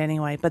behind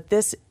anyway, but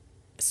this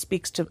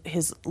speaks to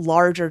his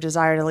larger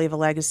desire to leave a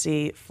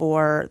legacy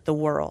for the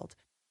world.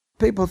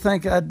 People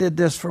think I did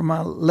this for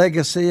my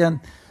legacy, and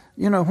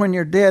when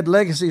you're dead,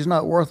 legacy is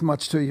not worth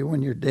much to you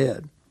when you're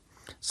dead.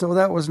 So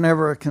that was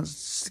never a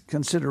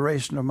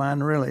consideration of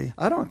mine, really.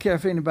 I don't care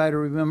if anybody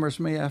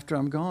remembers me after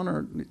I'm gone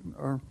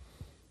or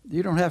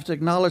You don't have to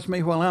acknowledge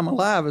me while I'm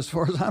alive as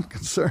far as I'm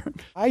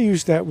concerned. I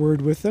used that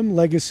word with him,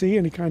 legacy,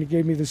 and he kind of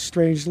gave me this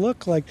strange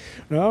look like,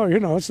 no,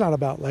 it's not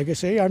about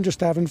legacy. I'm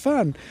just having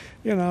fun,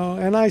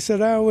 And I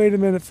said, oh, wait a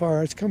minute,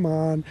 Forrest, come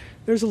on.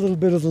 There's a little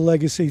bit of the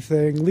legacy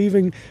thing,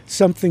 leaving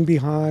something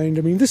behind.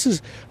 I mean, this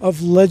is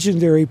of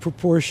legendary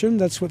proportion.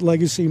 That's what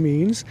legacy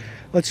means.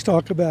 Let's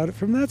talk about it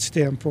from that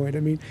standpoint.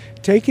 I mean,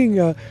 taking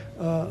a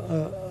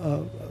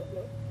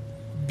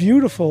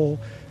beautiful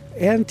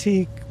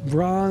antique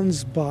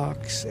bronze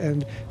box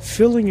and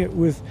filling it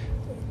with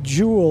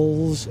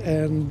jewels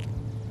and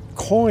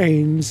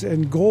coins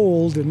and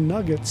gold and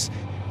nuggets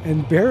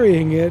and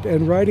burying it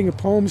and writing a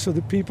poem so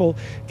that people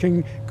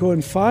can go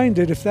and find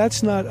it. If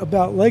that's not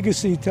about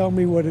legacy, tell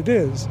me what it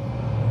is.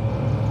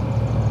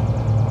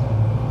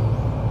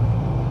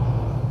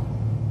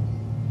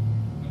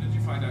 When did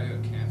you find out you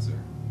had cancer?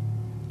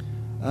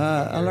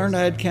 I learned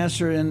I had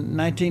cancer in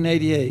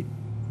 1988.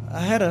 I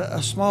had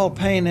a small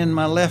pain in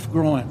my left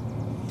groin,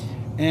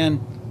 and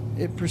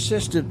it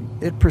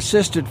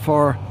persisted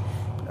for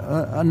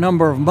a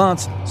number of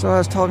months. So I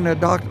was talking to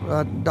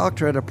a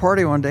doctor at a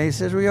party one day. He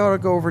says, we ought to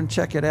go over and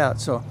check it out.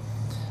 So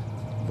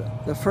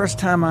the first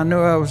time I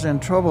knew I was in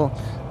trouble,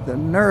 the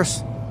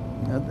nurse,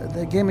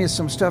 they gave me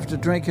some stuff to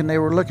drink, and they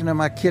were looking at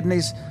my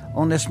kidneys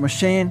on this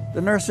machine.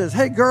 The nurse says,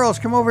 hey, girls,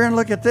 come over here and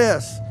look at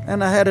this.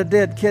 And I had a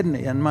dead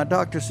kidney. And my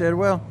doctor said,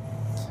 well,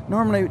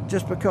 normally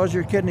just because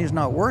your kidney is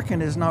not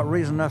working is not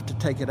reason enough to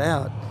take it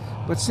out.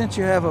 But since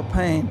you have a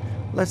pain,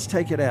 let's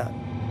take it out.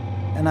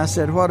 And I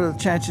said, what are the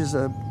chances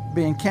of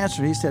being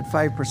cancer? He said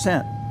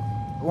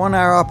 5%. 1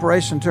 hour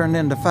operation turned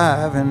into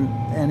 5,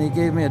 and he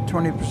gave me a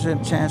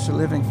 20% chance of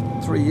living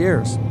for 3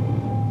 years.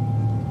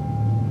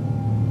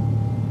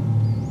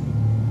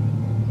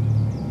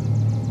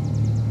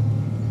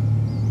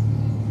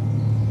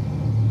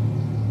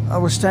 I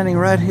was standing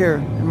right here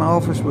in my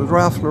office with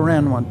Ralph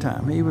Lauren one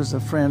time. He was a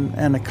friend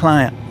and a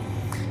client.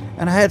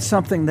 And I had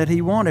something that he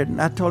wanted,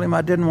 and I told him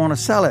I didn't want to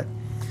sell it.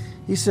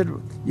 He said,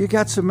 you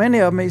got so many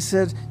of them, he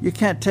said, you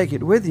can't take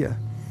it with you.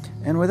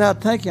 And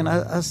without thinking,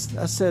 I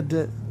said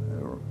to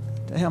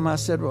him, I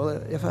said, well,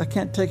 if I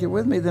can't take it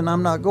with me, then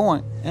I'm not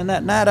going. And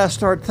that night I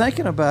started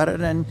thinking about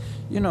it, and,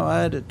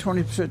 I had a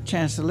 20%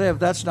 chance to live.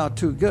 That's not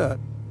too good.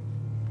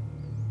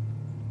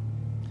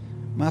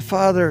 My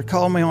father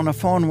called me on the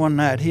phone one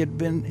night. He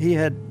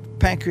had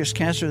pancreas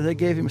cancer. They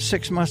gave him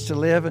 6 months to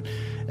live. And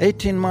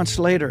 18 months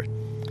later,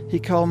 he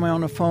called me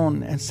on the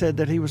phone and said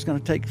that he was going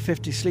to take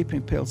 50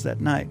 sleeping pills that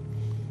night.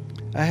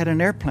 I had an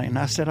airplane.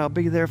 I said, I'll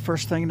be there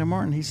first thing in the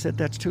morning. He said,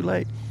 that's too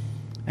late.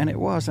 And it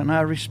was. And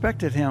I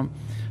respected him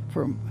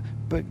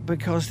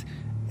because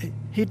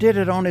he did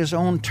it on his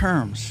own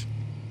terms.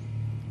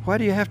 Why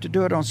do you have to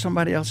do it on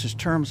somebody else's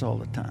terms all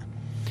the time?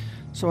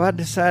 So I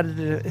decided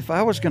that if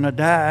I was going to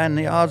die, and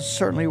the odds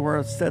certainly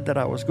were said that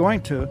I was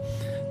going to,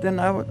 then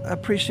I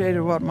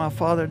appreciated what my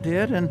father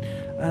did. And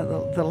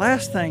the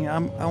last thing I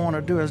want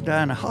to do is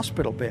die in a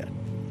hospital bed.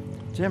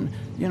 Jim,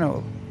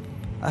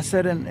 I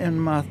said in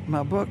my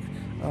book,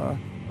 a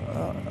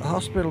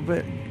hospital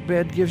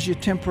bed gives you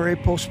temporary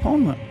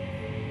postponement,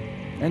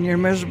 and you're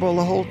miserable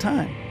the whole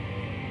time.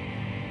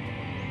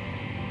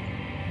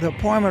 The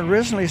appointment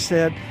originally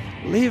said,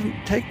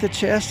 take the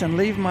chest and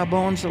leave my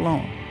bones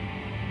alone.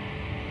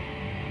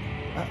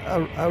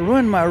 I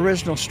ruined my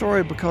original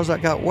story because I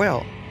got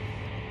well.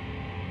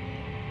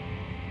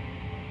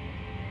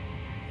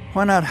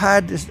 Why not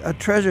hide a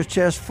treasure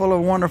chest full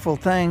of wonderful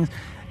things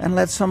and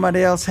let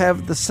somebody else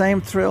have the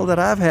same thrill that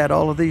I've had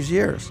all of these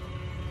years,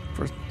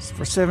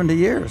 for 70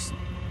 years,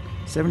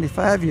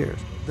 75 years.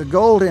 The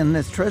gold in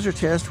this treasure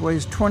chest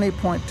weighs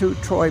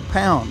 20.2 troy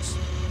pounds.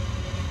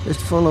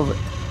 It's full of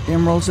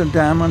emeralds and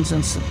diamonds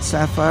and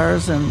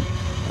sapphires and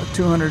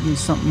 200 and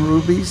something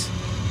rubies.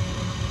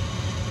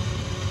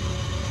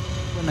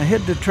 When I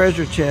hid the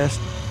treasure chest,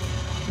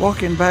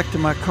 walking back to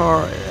my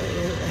car,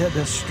 it had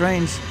a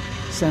strange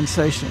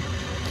sensation.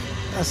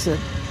 I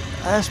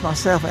asked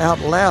myself out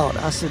loud,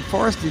 I said,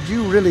 Forrest, did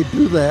you really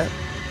do that?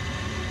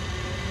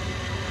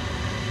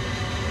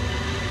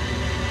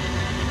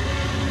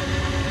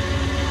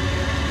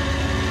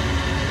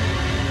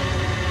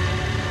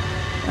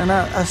 And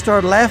I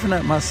started laughing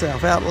at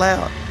myself out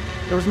loud.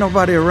 There was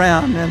nobody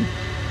around,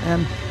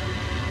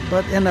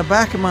 but in the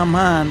back of my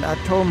mind, I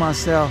told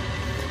myself,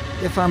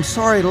 if I'm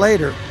sorry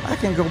later, I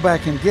can go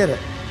back and get it.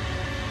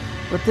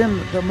 But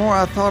then the more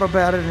I thought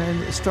about it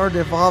and it started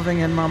evolving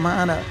in my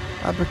mind,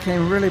 I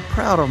became really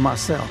proud of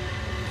myself.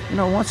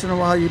 Once in a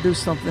while you do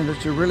something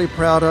that you're really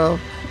proud of.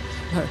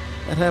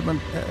 It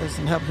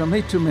hasn't happened to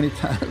me too many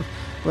times,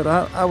 but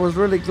I was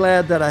really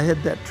glad that I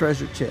hid that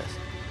treasure chest.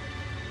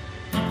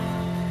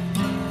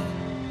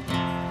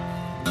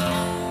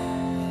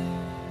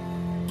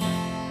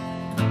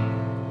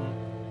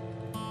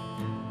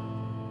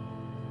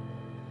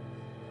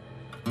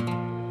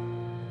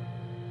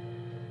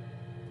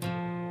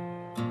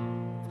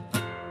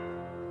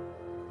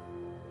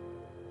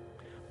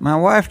 My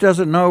wife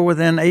doesn't know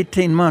within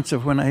 18 months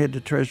of when I hid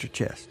the treasure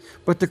chest.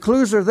 But the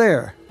clues are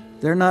there.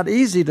 They're not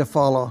easy to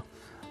follow,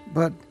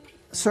 but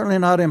certainly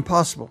not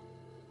impossible.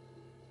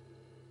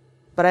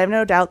 but I have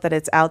no doubt that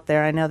it's out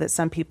there. I know that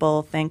some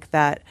people think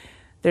that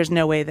there's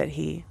no way that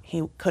he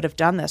could have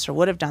done this or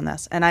would have done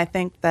this. And I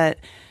think that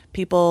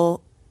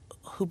people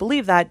who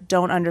believe that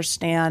don't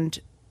understand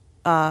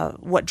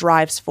what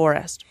drives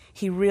Forrest.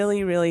 He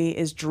really, really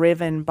is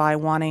driven by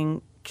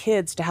wanting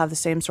kids to have the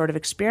same sort of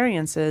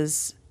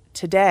experiences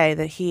today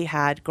that he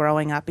had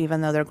growing up,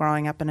 even though they're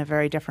growing up in a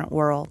very different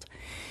world.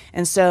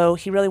 And so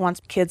he really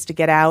wants kids to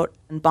get out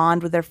and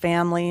bond with their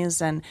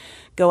families and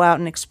go out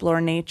and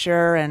explore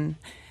nature and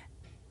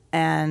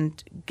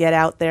get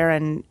out there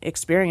and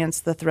experience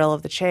the thrill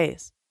of the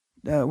chase.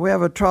 We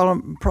have a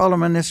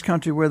problem in this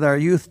country with our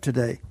youth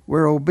today.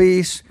 We're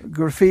obese,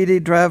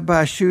 graffiti,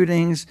 drive-by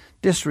shootings,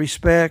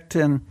 disrespect,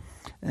 and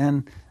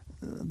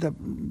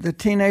the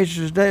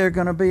teenagers today are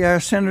going to be our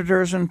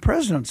senators and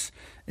presidents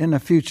in the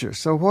future.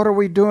 So what are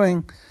we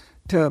doing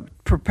to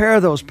prepare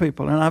those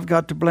people? And I've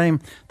got to blame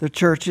the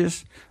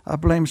churches. I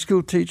blame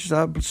school teachers.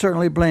 I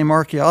certainly blame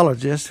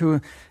archaeologists who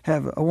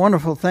have a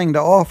wonderful thing to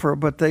offer,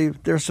 but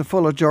they're so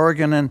full of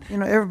jargon. And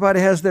everybody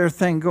has their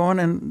thing going,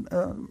 and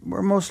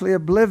we're mostly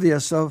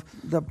oblivious of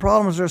the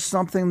problems. Are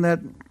something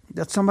that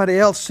somebody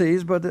else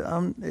sees, but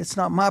it's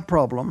not my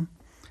problem.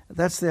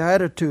 That's the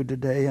attitude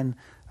today, and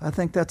I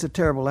think that's a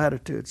terrible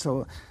attitude.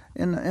 So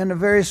in a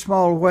very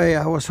small way,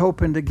 I was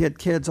hoping to get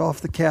kids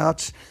off the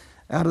couch,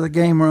 out of the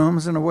game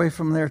rooms and away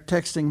from their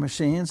texting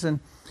machines, and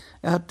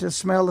out to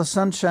smell the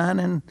sunshine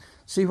and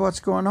see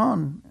what's going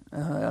on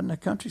in the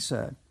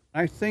countryside.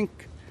 I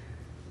think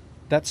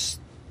that's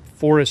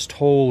Forrest's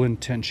whole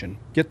intention.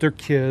 Get their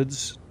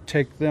kids,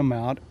 take them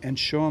out, and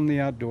show them the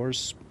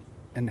outdoors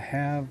and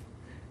have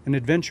an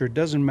adventure. It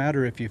doesn't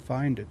matter if you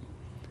find it.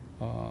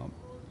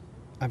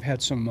 I've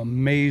had some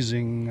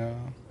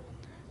amazing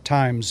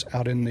times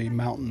out in the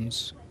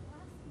mountains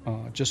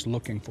just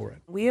looking for it.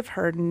 We have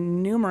heard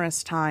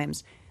numerous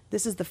times,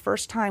 this is the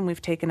first time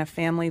we've taken a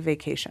family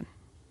vacation,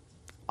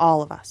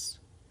 all of us.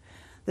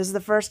 This is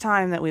the first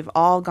time that we've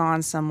all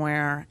gone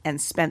somewhere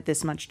and spent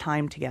this much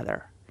time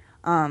together.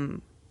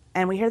 And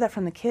we hear that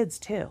from the kids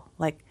too.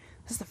 Like,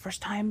 this is the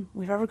first time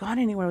we've ever gone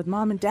anywhere with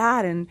mom and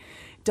dad and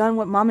done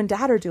what mom and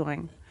dad are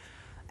doing.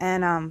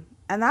 And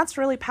that's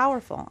really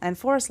powerful. And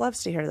Forrest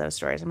loves to hear those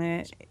stories. I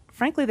mean,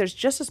 frankly, there's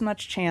just as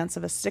much chance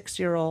of a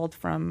 6-year-old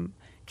from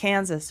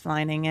Kansas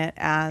finding it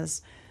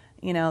as,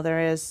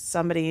 there is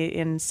somebody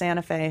in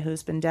Santa Fe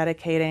who's been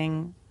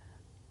dedicating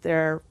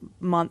their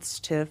months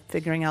to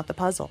figuring out the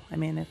puzzle. I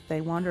mean, if they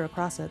wander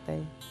across it,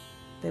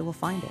 they will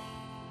find it.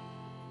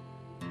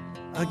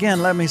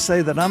 Again, let me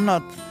say that I'm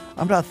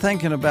not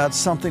thinking about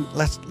something,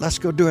 let's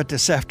go do it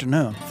this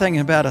afternoon. I'm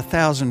thinking about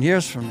 1,000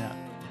 years from now.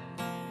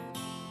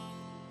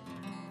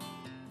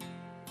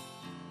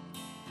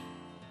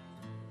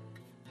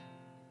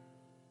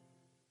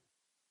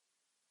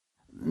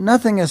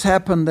 Nothing has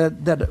happened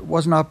that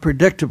was not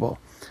predictable.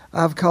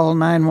 I've called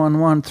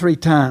 911 3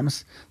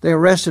 times. They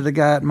arrested a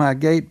guy at my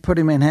gate, put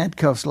him in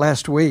handcuffs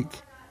last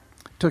week,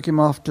 took him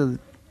off to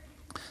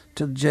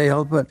the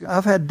jail. But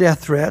I've had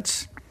death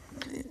threats.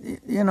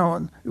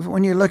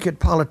 When you look at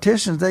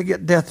politicians, they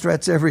get death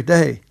threats every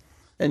day.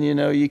 And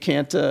you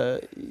can't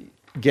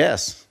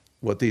guess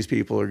what these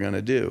people are going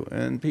to do.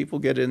 And people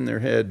get in their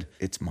head,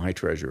 it's my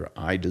treasure,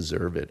 I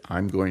deserve it,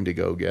 I'm going to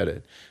go get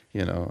it,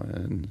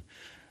 and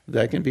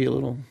that can be a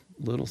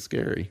little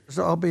scary.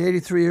 So I'll be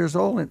 83 years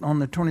old on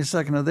the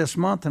 22nd of this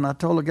month, and I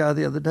told a guy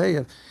the other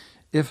day,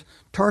 if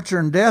torture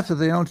and death are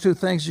the only 2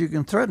 things you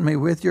can threaten me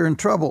with, you're in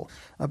trouble.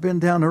 I've been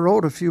down the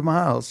road a few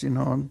miles,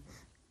 and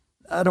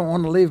I don't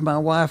want to leave my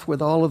wife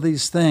with all of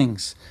these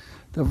things.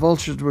 The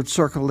vultures would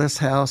circle this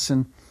house,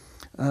 and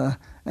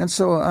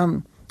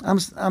so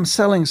I'm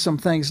selling some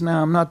things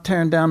now. I'm not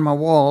tearing down my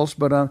walls,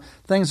 but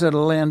things that are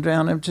laying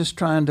down. I'm just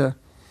trying to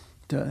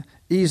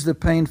ease the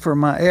pain for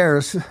my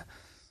heirs.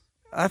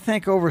 I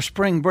think over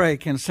spring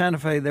break in Santa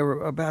Fe, there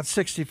were about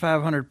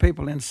 6,500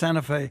 people in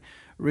Santa Fe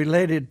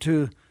related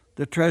to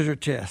the treasure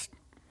chest.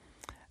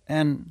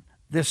 And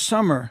this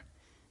summer,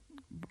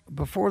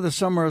 before the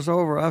summer is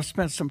over, I've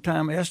spent some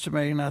time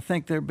estimating. I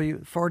think there'll be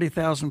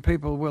 40,000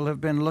 people will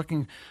have been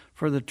looking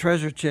for the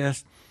treasure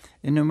chest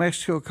in New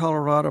Mexico,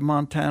 Colorado,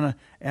 Montana,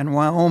 and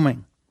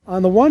Wyoming.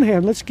 On the one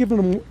hand, let's give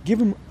them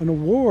an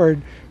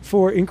award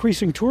for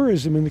increasing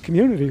tourism in the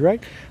community,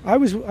 right? I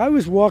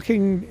was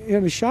walking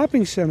in a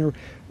shopping center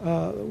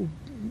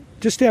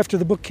just after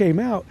the book came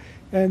out,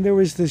 and there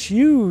was this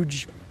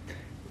huge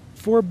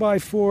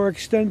 4x4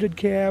 extended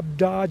cab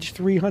Dodge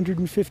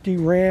 350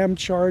 Ram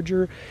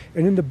Charger,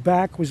 and in the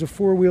back was a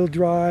 4-wheel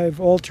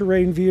drive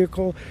all-terrain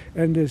vehicle,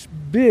 and this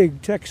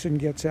big Texan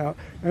gets out.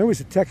 And it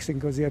was a Texan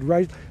because he had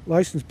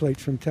license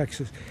plates from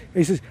Texas. And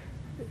he says,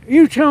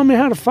 "You tell me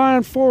how to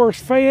find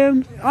Forrest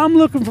Fenn? I'm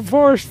looking for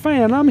Forrest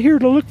Fenn. I'm here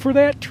to look for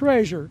that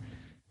treasure."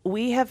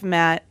 We have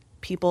met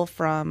people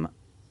from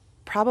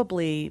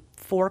probably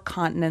 4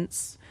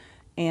 continents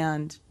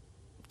and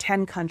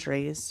 10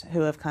 countries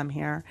who have come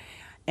here.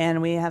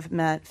 And we have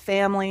met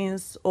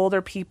families,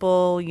 older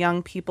people,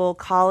 young people,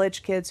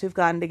 college kids who've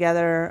gotten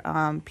together,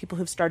 people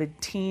who've started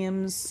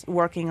teams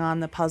working on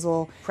the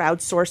puzzle,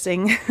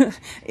 crowdsourcing,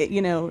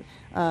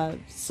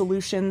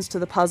 solutions to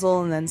the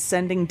puzzle and then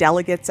sending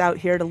delegates out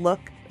here to look.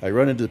 I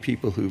run into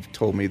people who've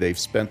told me they've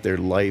spent their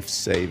life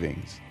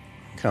savings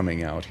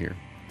coming out here.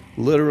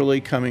 Literally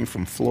coming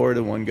from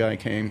Florida, one guy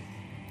came,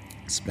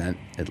 spent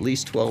at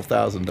least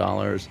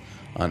 $12,000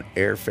 on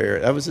airfare.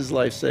 That was his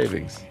life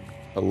savings.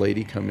 A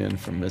lady come in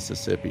from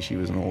Mississippi, she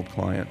was an old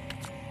client,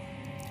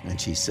 and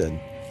she said,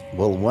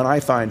 well, when I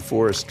find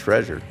Forrest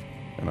treasure,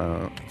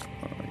 and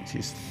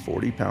she's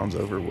 40 pounds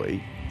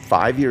overweight,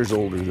 5 years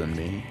older than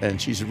me,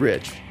 and she's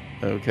rich,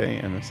 okay?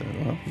 And I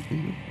said, well,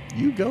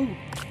 you go,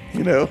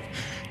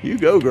 you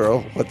go,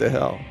 girl, what the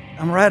hell?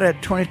 I'm right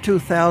at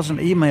 22,000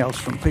 emails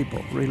from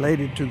people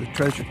related to the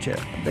treasure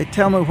chest. They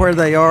tell me where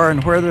they are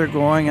and where they're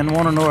going and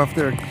want to know if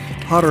they're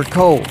hot or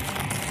cold.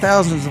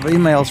 Thousands of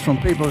emails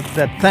from people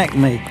that thank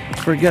me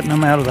for getting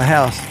them out of the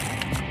house.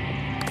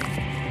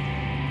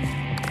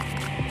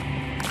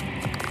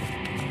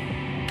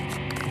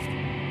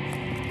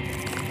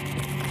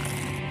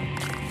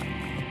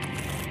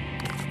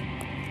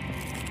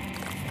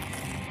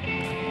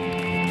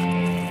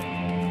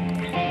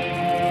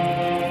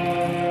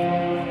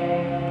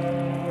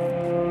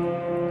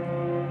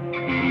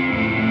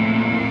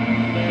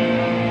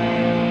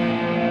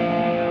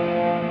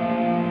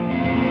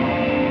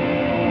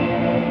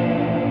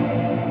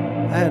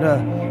 I had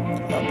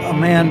a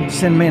man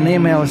send me an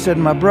email and said,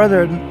 my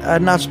brother, I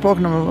had not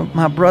spoken to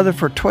my brother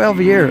for 12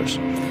 years.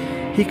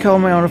 He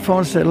called me on the phone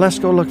and said, let's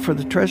go look for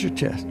the treasure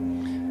chest.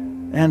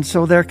 And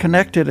so they're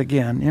connected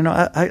again.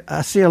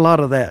 I see a lot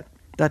of that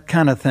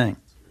kind of thing.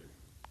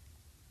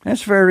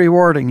 It's very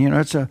rewarding.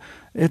 It's a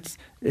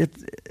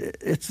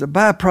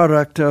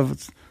byproduct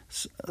of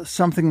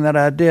something that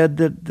I did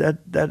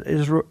that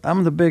is,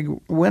 I'm the big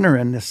winner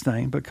in this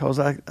thing because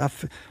I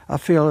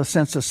feel a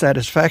sense of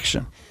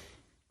satisfaction.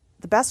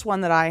 The best one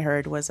that I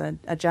heard was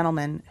a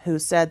gentleman who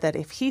said that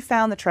if he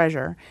found the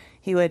treasure,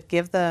 he would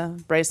give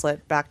the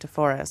bracelet back to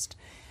Forrest,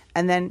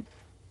 and then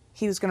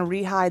he was going to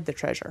re-hide the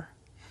treasure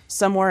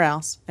somewhere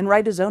else and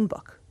write his own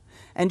book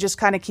and just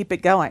kind of keep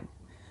it going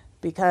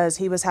because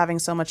he was having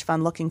so much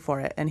fun looking for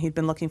it, and he'd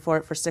been looking for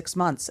it for 6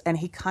 months, and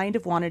he kind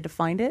of wanted to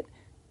find it,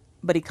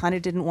 but he kind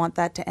of didn't want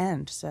that to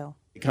end. So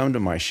come to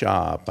my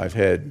shop. Have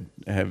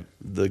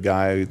the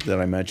guy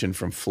that I mentioned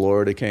from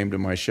Florida came to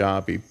my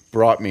shop. He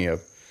brought me a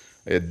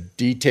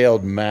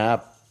detailed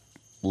map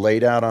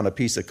laid out on a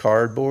piece of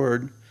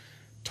cardboard,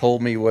 told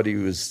me what he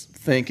was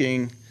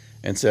thinking,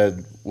 and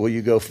said, will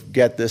you go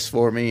get this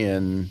for me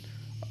and,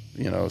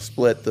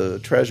 split the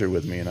treasure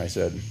with me? And I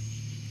said,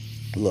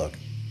 look,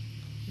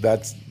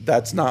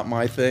 that's not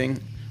my thing.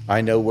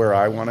 I know where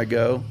I want to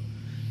go.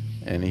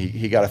 And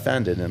he got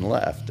offended and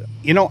left.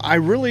 I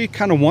really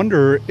kind of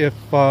wonder if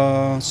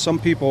some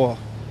people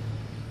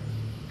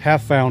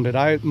have found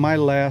it. My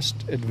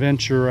last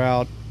adventure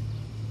out,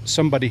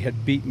 somebody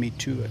had beat me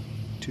to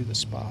the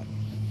spot.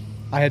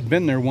 I had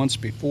been there once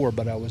before,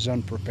 but I was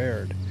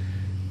unprepared.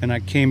 And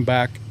I came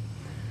back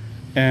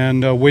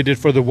and waited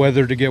for the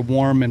weather to get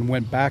warm and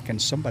went back,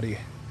 and somebody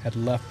had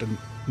left a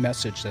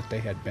message that they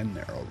had been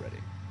there already.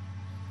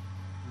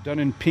 Done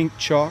in pink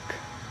chalk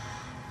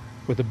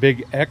with a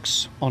big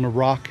X on a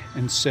rock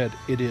and said,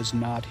 "It is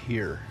not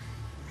here."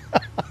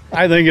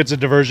 I think it's a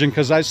diversion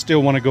because I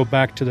still want to go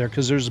back to there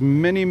because there's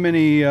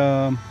many,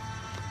 I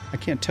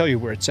can't tell you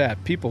where it's at.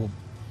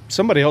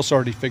 Somebody else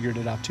already figured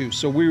it out too.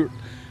 So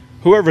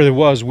whoever it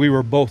was, we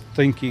were both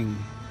thinking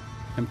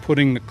and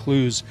putting the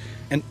clues,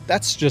 and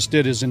that's just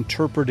it, is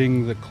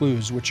interpreting the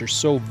clues, which are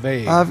so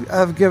vague.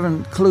 I've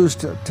given clues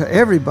to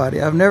everybody.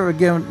 I've never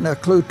given a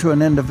clue to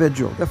an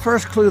individual. The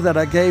first clue that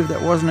I gave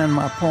that wasn't in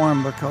my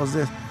poem because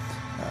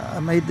I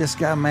made this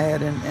guy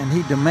mad and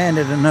he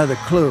demanded another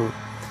clue.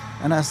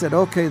 And I said,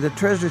 okay, the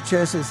treasure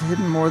chest is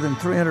hidden more than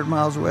 300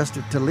 miles west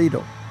of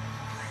Toledo.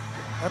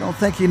 I don't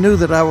think he knew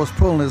that I was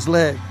pulling his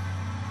leg.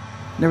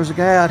 There was a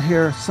guy out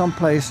here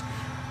someplace,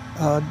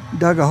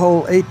 dug a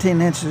hole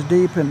 18 inches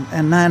deep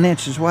and 9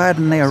 inches wide,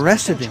 and they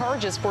arrested him.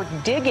 Charges for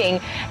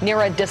digging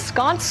near a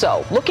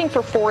descanso, looking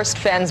for Forrest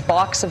Fenn's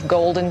box of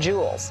gold and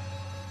jewels.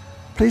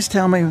 Please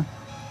tell me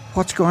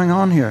what's going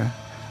on here.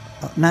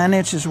 9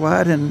 inches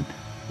wide and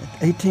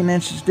 18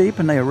 inches deep,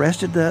 and they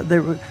arrested. They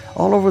were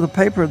all over the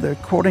paper. They're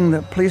quoting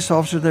the police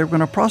officer. They were going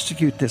to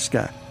prosecute this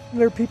guy.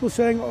 There are people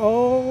saying,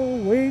 "Oh,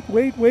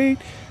 wait!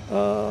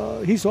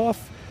 He's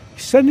off."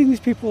 Sending these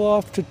people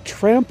off to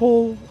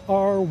trample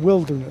our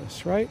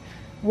wilderness, right?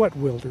 What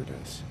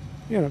wilderness?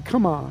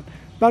 Come on.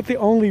 About the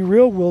only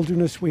real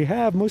wilderness we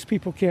have, most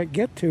people can't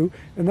get to,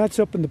 and that's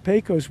up in the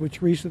Pecos,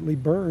 which recently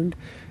burned.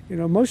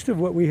 Most of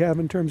what we have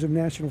in terms of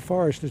national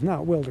forest is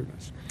not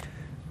wilderness.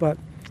 But,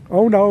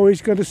 oh no,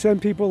 he's going to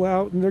send people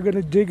out, and they're going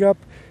to dig up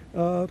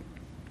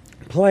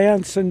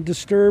plants and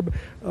disturb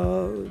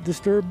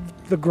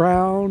the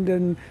ground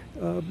and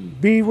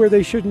be where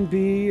they shouldn't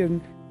be.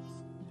 And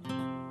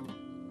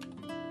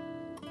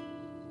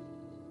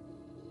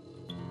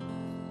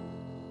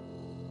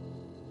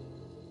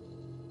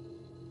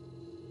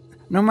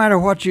no matter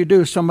what you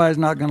do, somebody's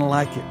not going to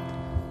like it.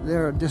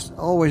 There are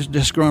always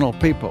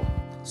disgruntled people.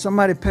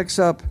 Somebody picks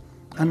up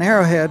an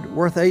arrowhead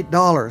worth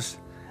 $8,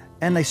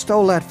 and they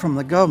stole that from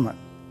the government.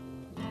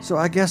 So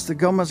I guess the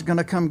government's going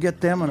to come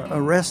get them and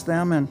arrest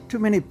them, and too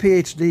many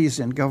PhDs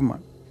in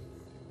government.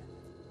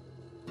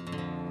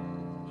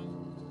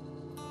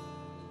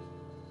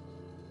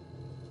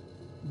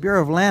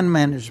 Bureau of Land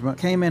Management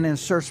came in and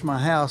searched my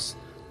house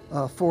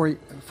 4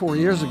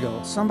 years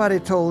ago. Somebody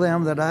told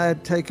them that I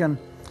had taken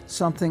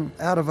something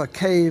out of a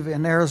cave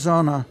in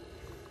Arizona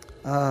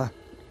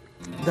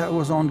that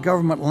was on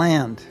government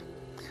land.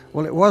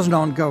 Well, it wasn't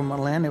on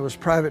government land, it was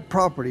private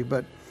property,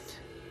 but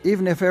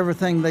even if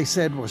everything they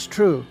said was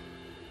true,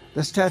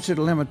 the statute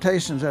of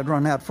limitations had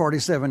run out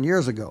 47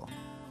 years ago.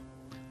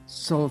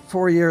 So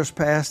 4 years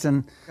passed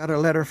and got a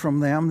letter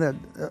from them that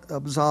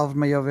absolved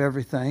me of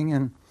everything,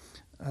 and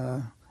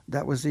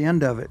that was the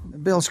end of it.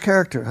 Bill's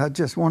character, I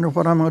just wonder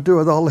what I'm going to do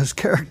with all this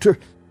character.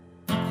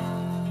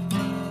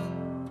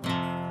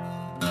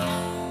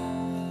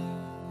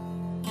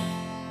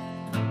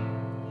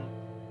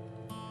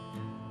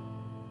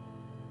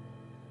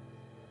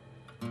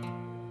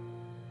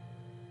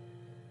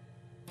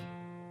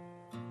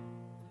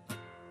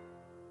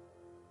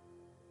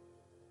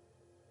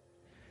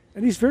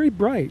 And he's very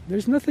bright.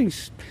 There's nothing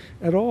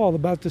at all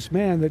about this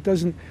man that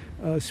doesn't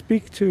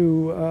speak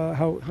to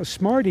how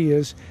smart he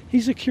is.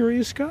 He's a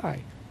curious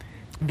guy.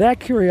 That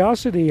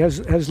curiosity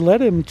has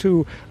led him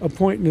to a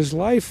point in his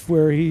life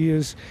where he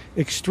is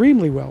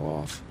extremely well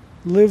off,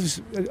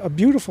 lives a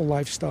beautiful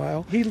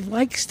lifestyle. He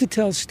likes to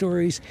tell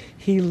stories.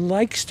 He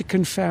likes to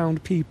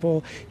confound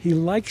people. He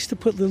likes to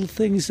put little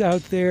things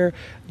out there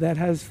that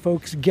has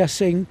folks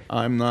guessing.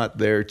 I'm not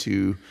there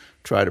to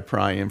try to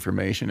pry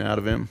information out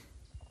of him.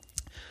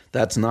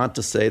 That's not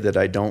to say that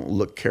I don't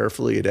look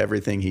carefully at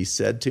everything he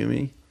said to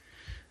me,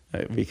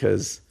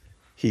 because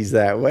he's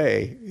that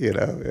way, you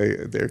know,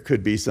 there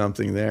could be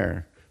something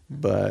there.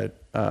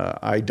 But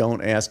I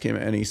don't ask him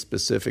any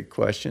specific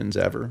questions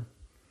ever,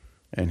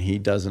 and he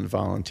doesn't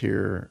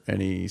volunteer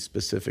any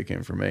specific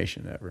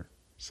information ever.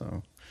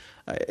 So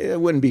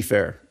it wouldn't be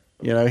fair.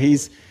 You know,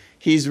 he's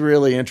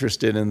really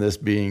interested in this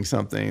being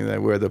something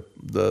that where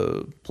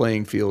the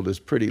playing field is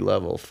pretty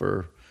level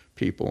for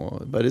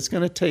people, but it's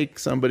going to take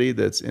somebody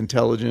that's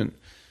intelligent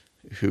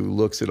who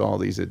looks at all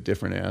these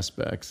different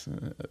aspects,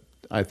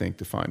 I think,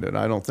 to find it.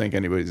 I don't think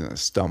anybody's going to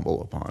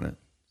stumble upon it.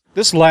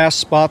 This last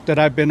spot that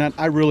I've been at,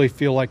 I really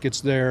feel like it's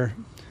there.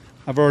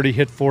 I've already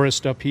hit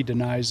Forrest up. He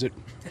denies it.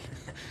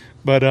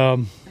 But,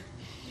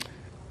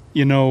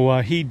 you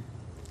know, he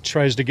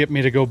tries to get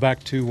me to go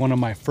back to one of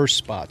my first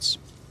spots,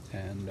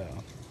 and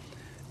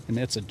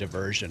it's a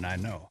diversion, I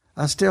know.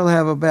 I still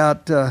have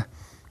about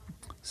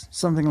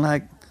something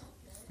like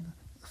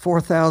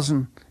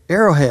 4,000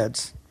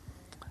 arrowheads.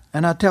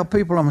 And I tell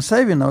people I'm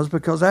saving those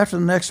because after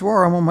the next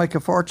war, I'm going to make a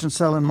fortune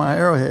selling my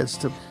arrowheads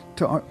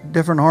to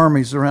different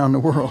armies around the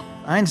world.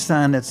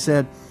 Einstein had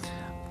said,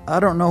 I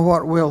don't know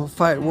what we'll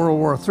fight World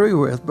War III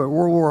with, but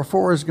World War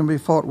IV is going to be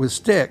fought with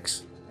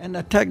sticks. And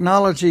the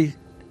technology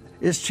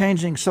is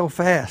changing so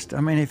fast. I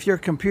mean, if your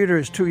computer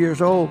is 2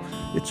 years old,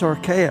 it's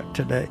archaic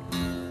today.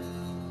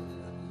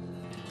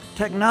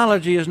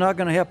 Technology is not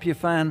going to help you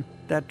find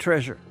that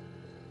treasure.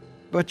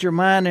 But your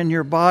mind and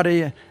your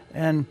body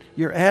and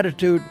your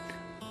attitude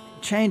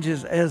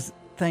changes as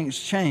things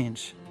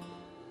change.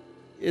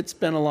 It's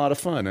been a lot of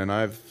fun, and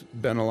I've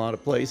been a lot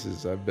of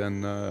places. I've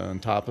been on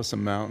top of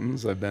some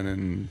mountains. I've been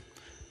in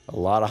a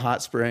lot of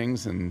hot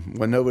springs, and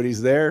when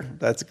nobody's there,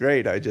 that's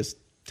great. I just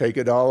take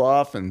it all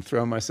off and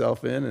throw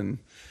myself in and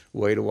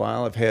wait a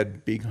while. I've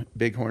had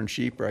bighorn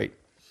sheep right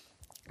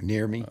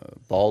near me.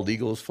 Bald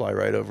eagles fly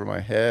right over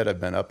my head.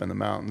 I've been up in the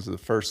mountains. The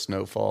first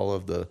snowfall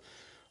of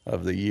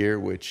the year,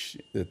 which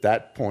at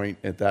that point,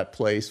 at that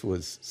place,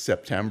 was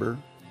September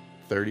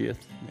 30th,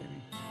 maybe.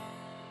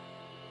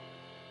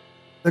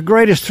 The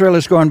greatest thrill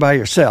is going by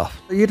yourself.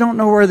 You don't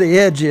know where the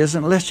edge is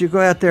unless you go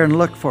out there and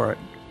look for it.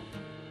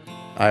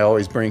 I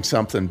always bring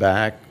something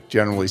back.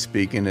 Generally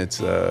speaking, it's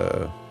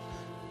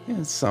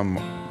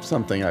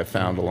something I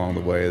found along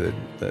the way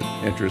that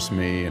interests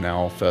me, an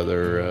owl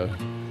feather,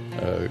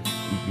 a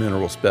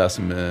mineral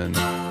specimen,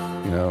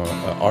 you know,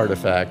 an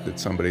artifact that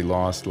somebody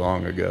lost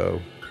long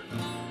ago.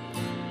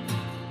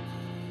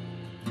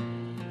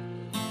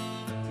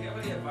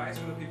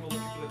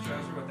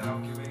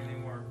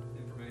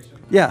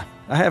 Yeah,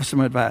 I have some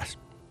advice.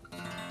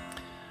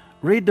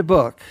 Read the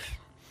book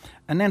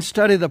and then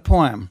study the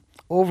poem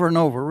over and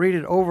over. Read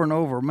it over and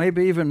over,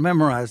 maybe even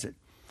memorize it.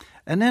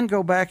 And then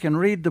go back and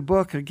read the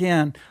book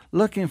again,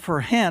 looking for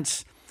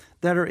hints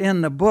that are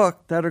in the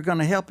book that are going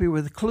to help you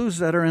with clues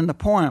that are in the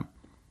poem.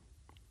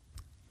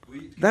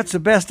 That's the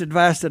best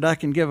advice that I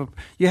can give.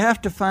 You have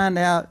to find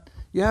out,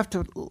 you have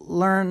to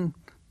learn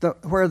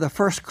where the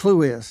first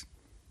clue is.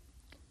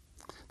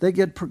 They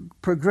get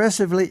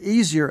progressively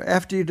easier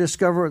after you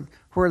discover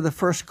where the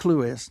first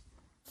clue is.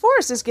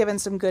 Forrest has given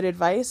some good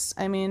advice.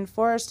 I mean,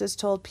 Forrest has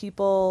told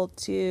people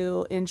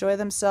to enjoy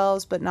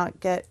themselves but not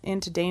get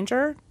into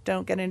danger.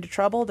 Don't get into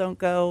trouble. Don't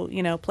go,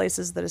 you know,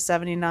 places that a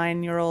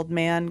 79-year-old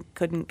man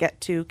couldn't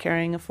get to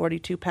carrying a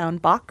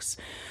 42-pound box.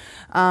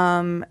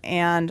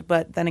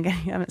 But then again,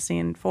 you haven't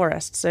seen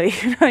Forrest, so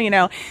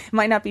it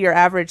might not be your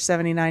average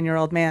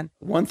 79-year-old man.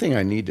 One thing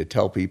I need to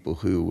tell people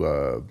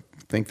who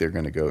think they're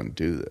going to go and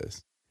do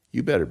this,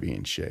 you better be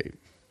in shape.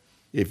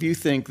 If you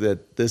think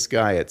that this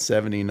guy at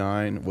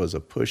 79 was a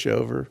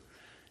pushover,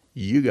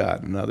 you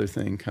got another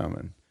thing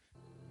coming.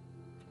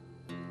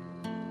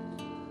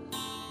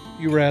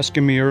 You were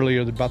asking me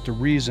earlier about the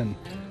reason.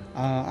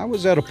 I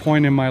was at a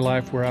point in my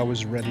life where I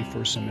was ready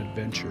for some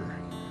adventure,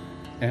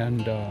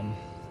 and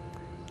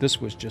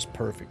this was just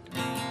perfect.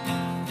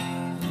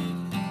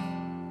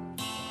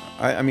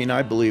 I mean,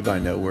 I believe I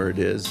know where it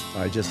is.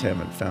 I just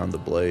haven't found the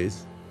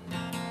blaze,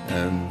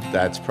 and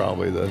that's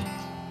probably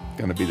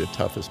going to be the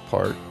toughest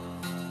part.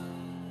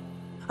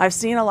 I've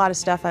seen a lot of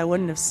stuff I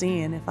wouldn't have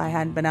seen if I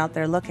hadn't been out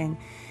there looking.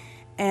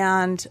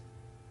 And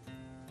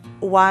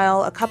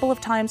while a couple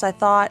of times I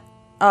thought,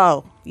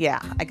 oh,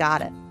 yeah, I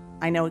got it.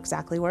 I know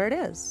exactly where it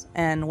is,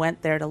 and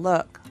went there to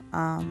look.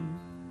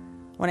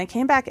 When I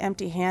came back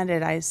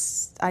empty-handed, I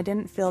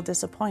didn't feel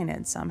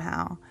disappointed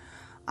somehow.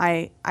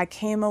 I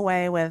came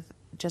away with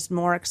just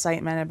more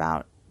excitement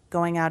about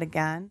going out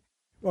again.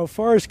 Well,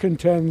 Forrest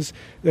contends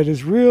that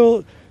his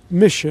real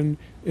mission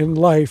in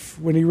life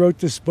when he wrote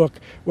this book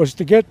was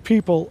to get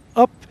people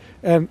up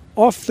and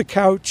off the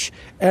couch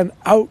and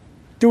out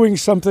doing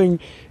something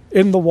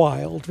in the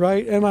wild,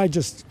 right? And I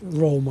just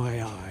roll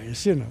my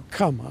eyes,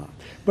 come on.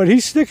 But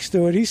he sticks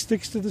to it. He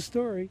sticks to the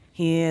story.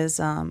 He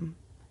is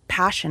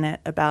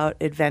passionate about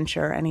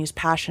adventure, and he's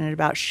passionate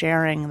about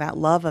sharing that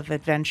love of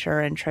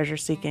adventure and treasure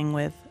seeking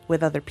with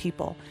other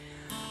people.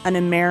 An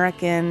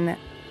American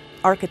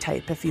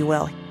archetype, if you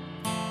will.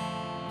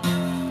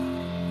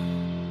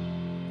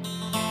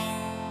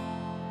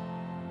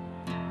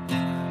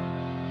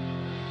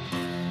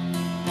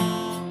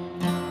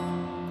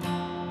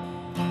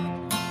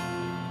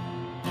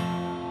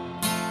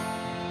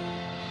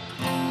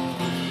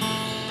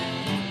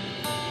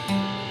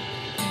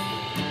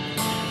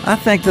 I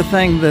think the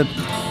thing that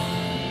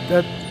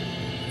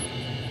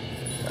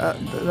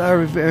I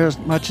revere as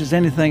much as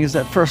anything is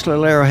that first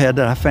little arrowhead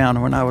that I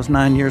found when I was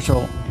 9 years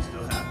old.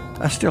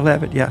 I still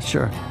have it, yeah,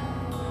 sure.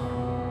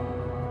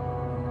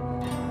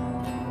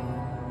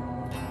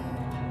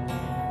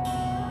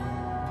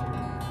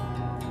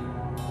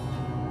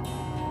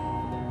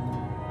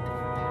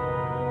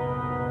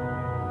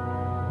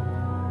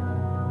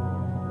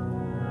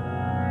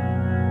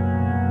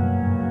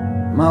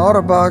 My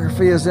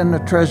autobiography is in the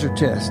treasure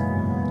chest.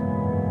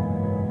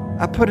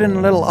 I put it in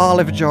a little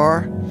olive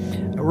jar,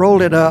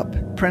 rolled it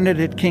up,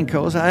 printed it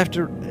Kinko's. I have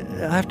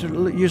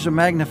to use a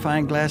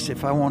magnifying glass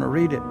if I want to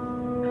read it.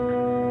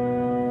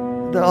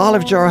 The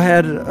olive jar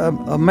had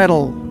a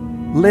metal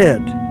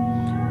lid,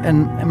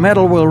 and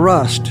metal will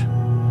rust.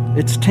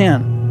 It's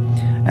tin.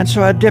 And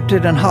so I dipped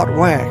it in hot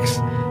wax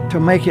to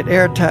make it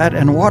airtight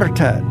and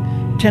watertight.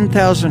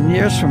 10,000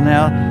 years from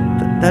now,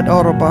 that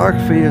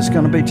autobiography is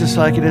going to be just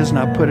like it is, and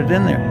I put it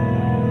in there.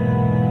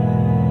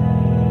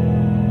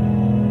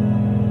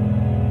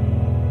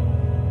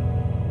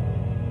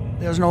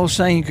 There's an old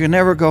saying, you can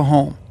never go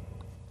home.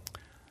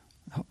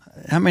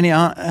 How many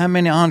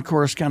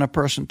encores can a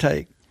person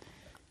take?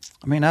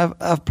 I mean,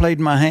 I've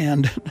played my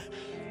hand.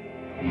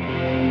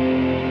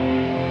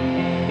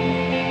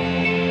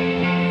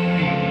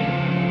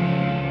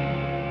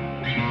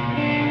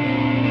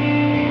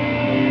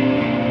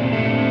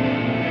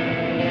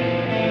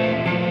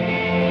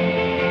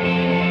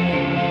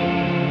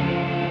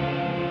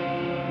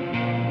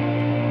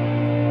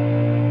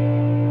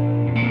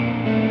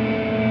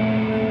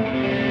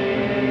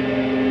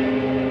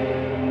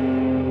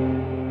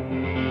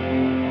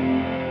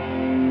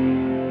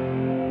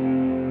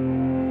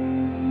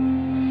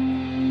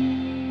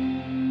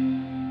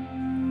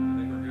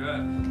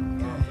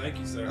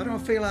 I don't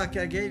feel like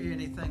I gave you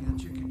anything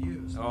that you could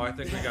use. Oh, I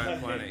think we got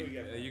plenty.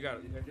 You got.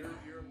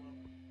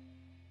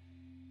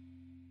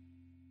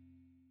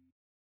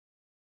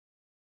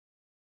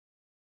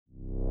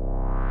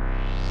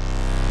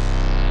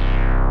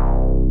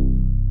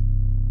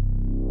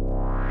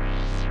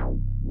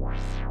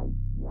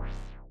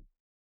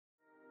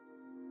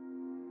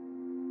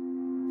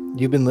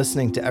 You've been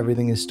listening to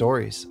Everything is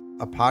Stories,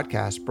 a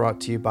podcast brought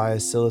to you by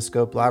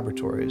Oscilloscope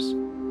Laboratories.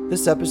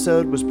 This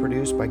episode was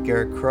produced by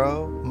Garrett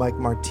Crow, Mike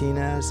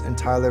Martinez, and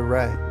Tyler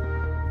Ray.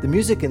 The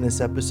music in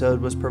this episode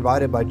was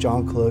provided by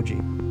John Kaloji,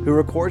 who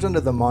records under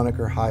the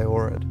moniker High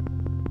Orid.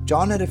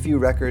 John had a few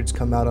records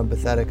come out on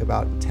Pathetic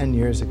about 10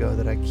 years ago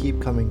that I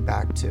keep coming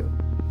back to.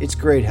 It's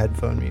great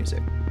headphone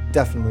music.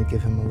 Definitely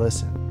give him a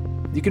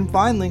listen. You can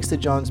find links to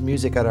John's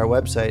music at our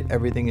website,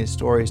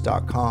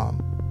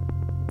 everythingisstories.com.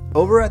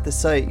 Over at the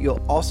site,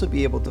 you'll also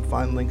be able to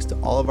find links to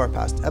all of our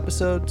past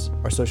episodes,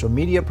 our social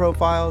media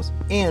profiles,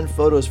 and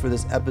photos for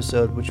this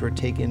episode, which were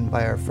taken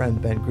by our friend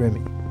Ben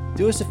Grimmie.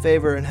 Do us a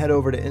favor and head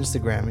over to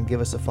Instagram and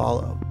give us a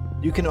follow.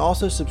 You can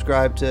also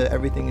subscribe to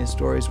Everything is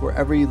Stories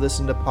wherever you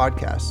listen to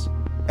podcasts.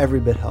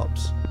 Every bit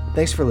helps.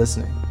 Thanks for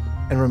listening.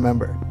 And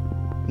remember,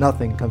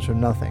 nothing comes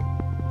from nothing,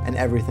 and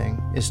everything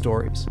is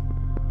stories.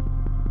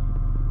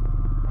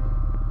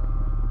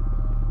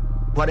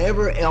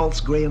 Whatever else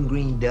Graham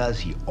Greene does,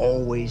 he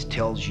always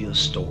tells you a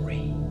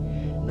story.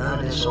 None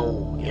of this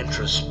old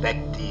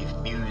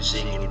introspective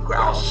musing and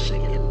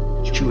grousing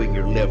and chewing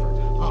your liver.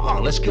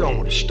 Let's get on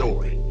with the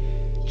story.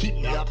 Keep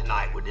me up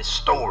tonight with this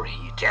story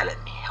you're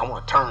telling me. I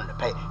want to turn the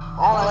page.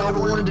 All I ever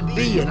wanted to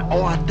be and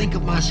all I think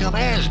of myself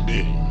as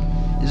being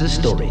is a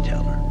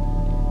storyteller.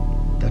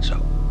 That's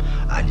all.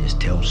 I just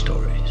tell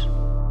stories.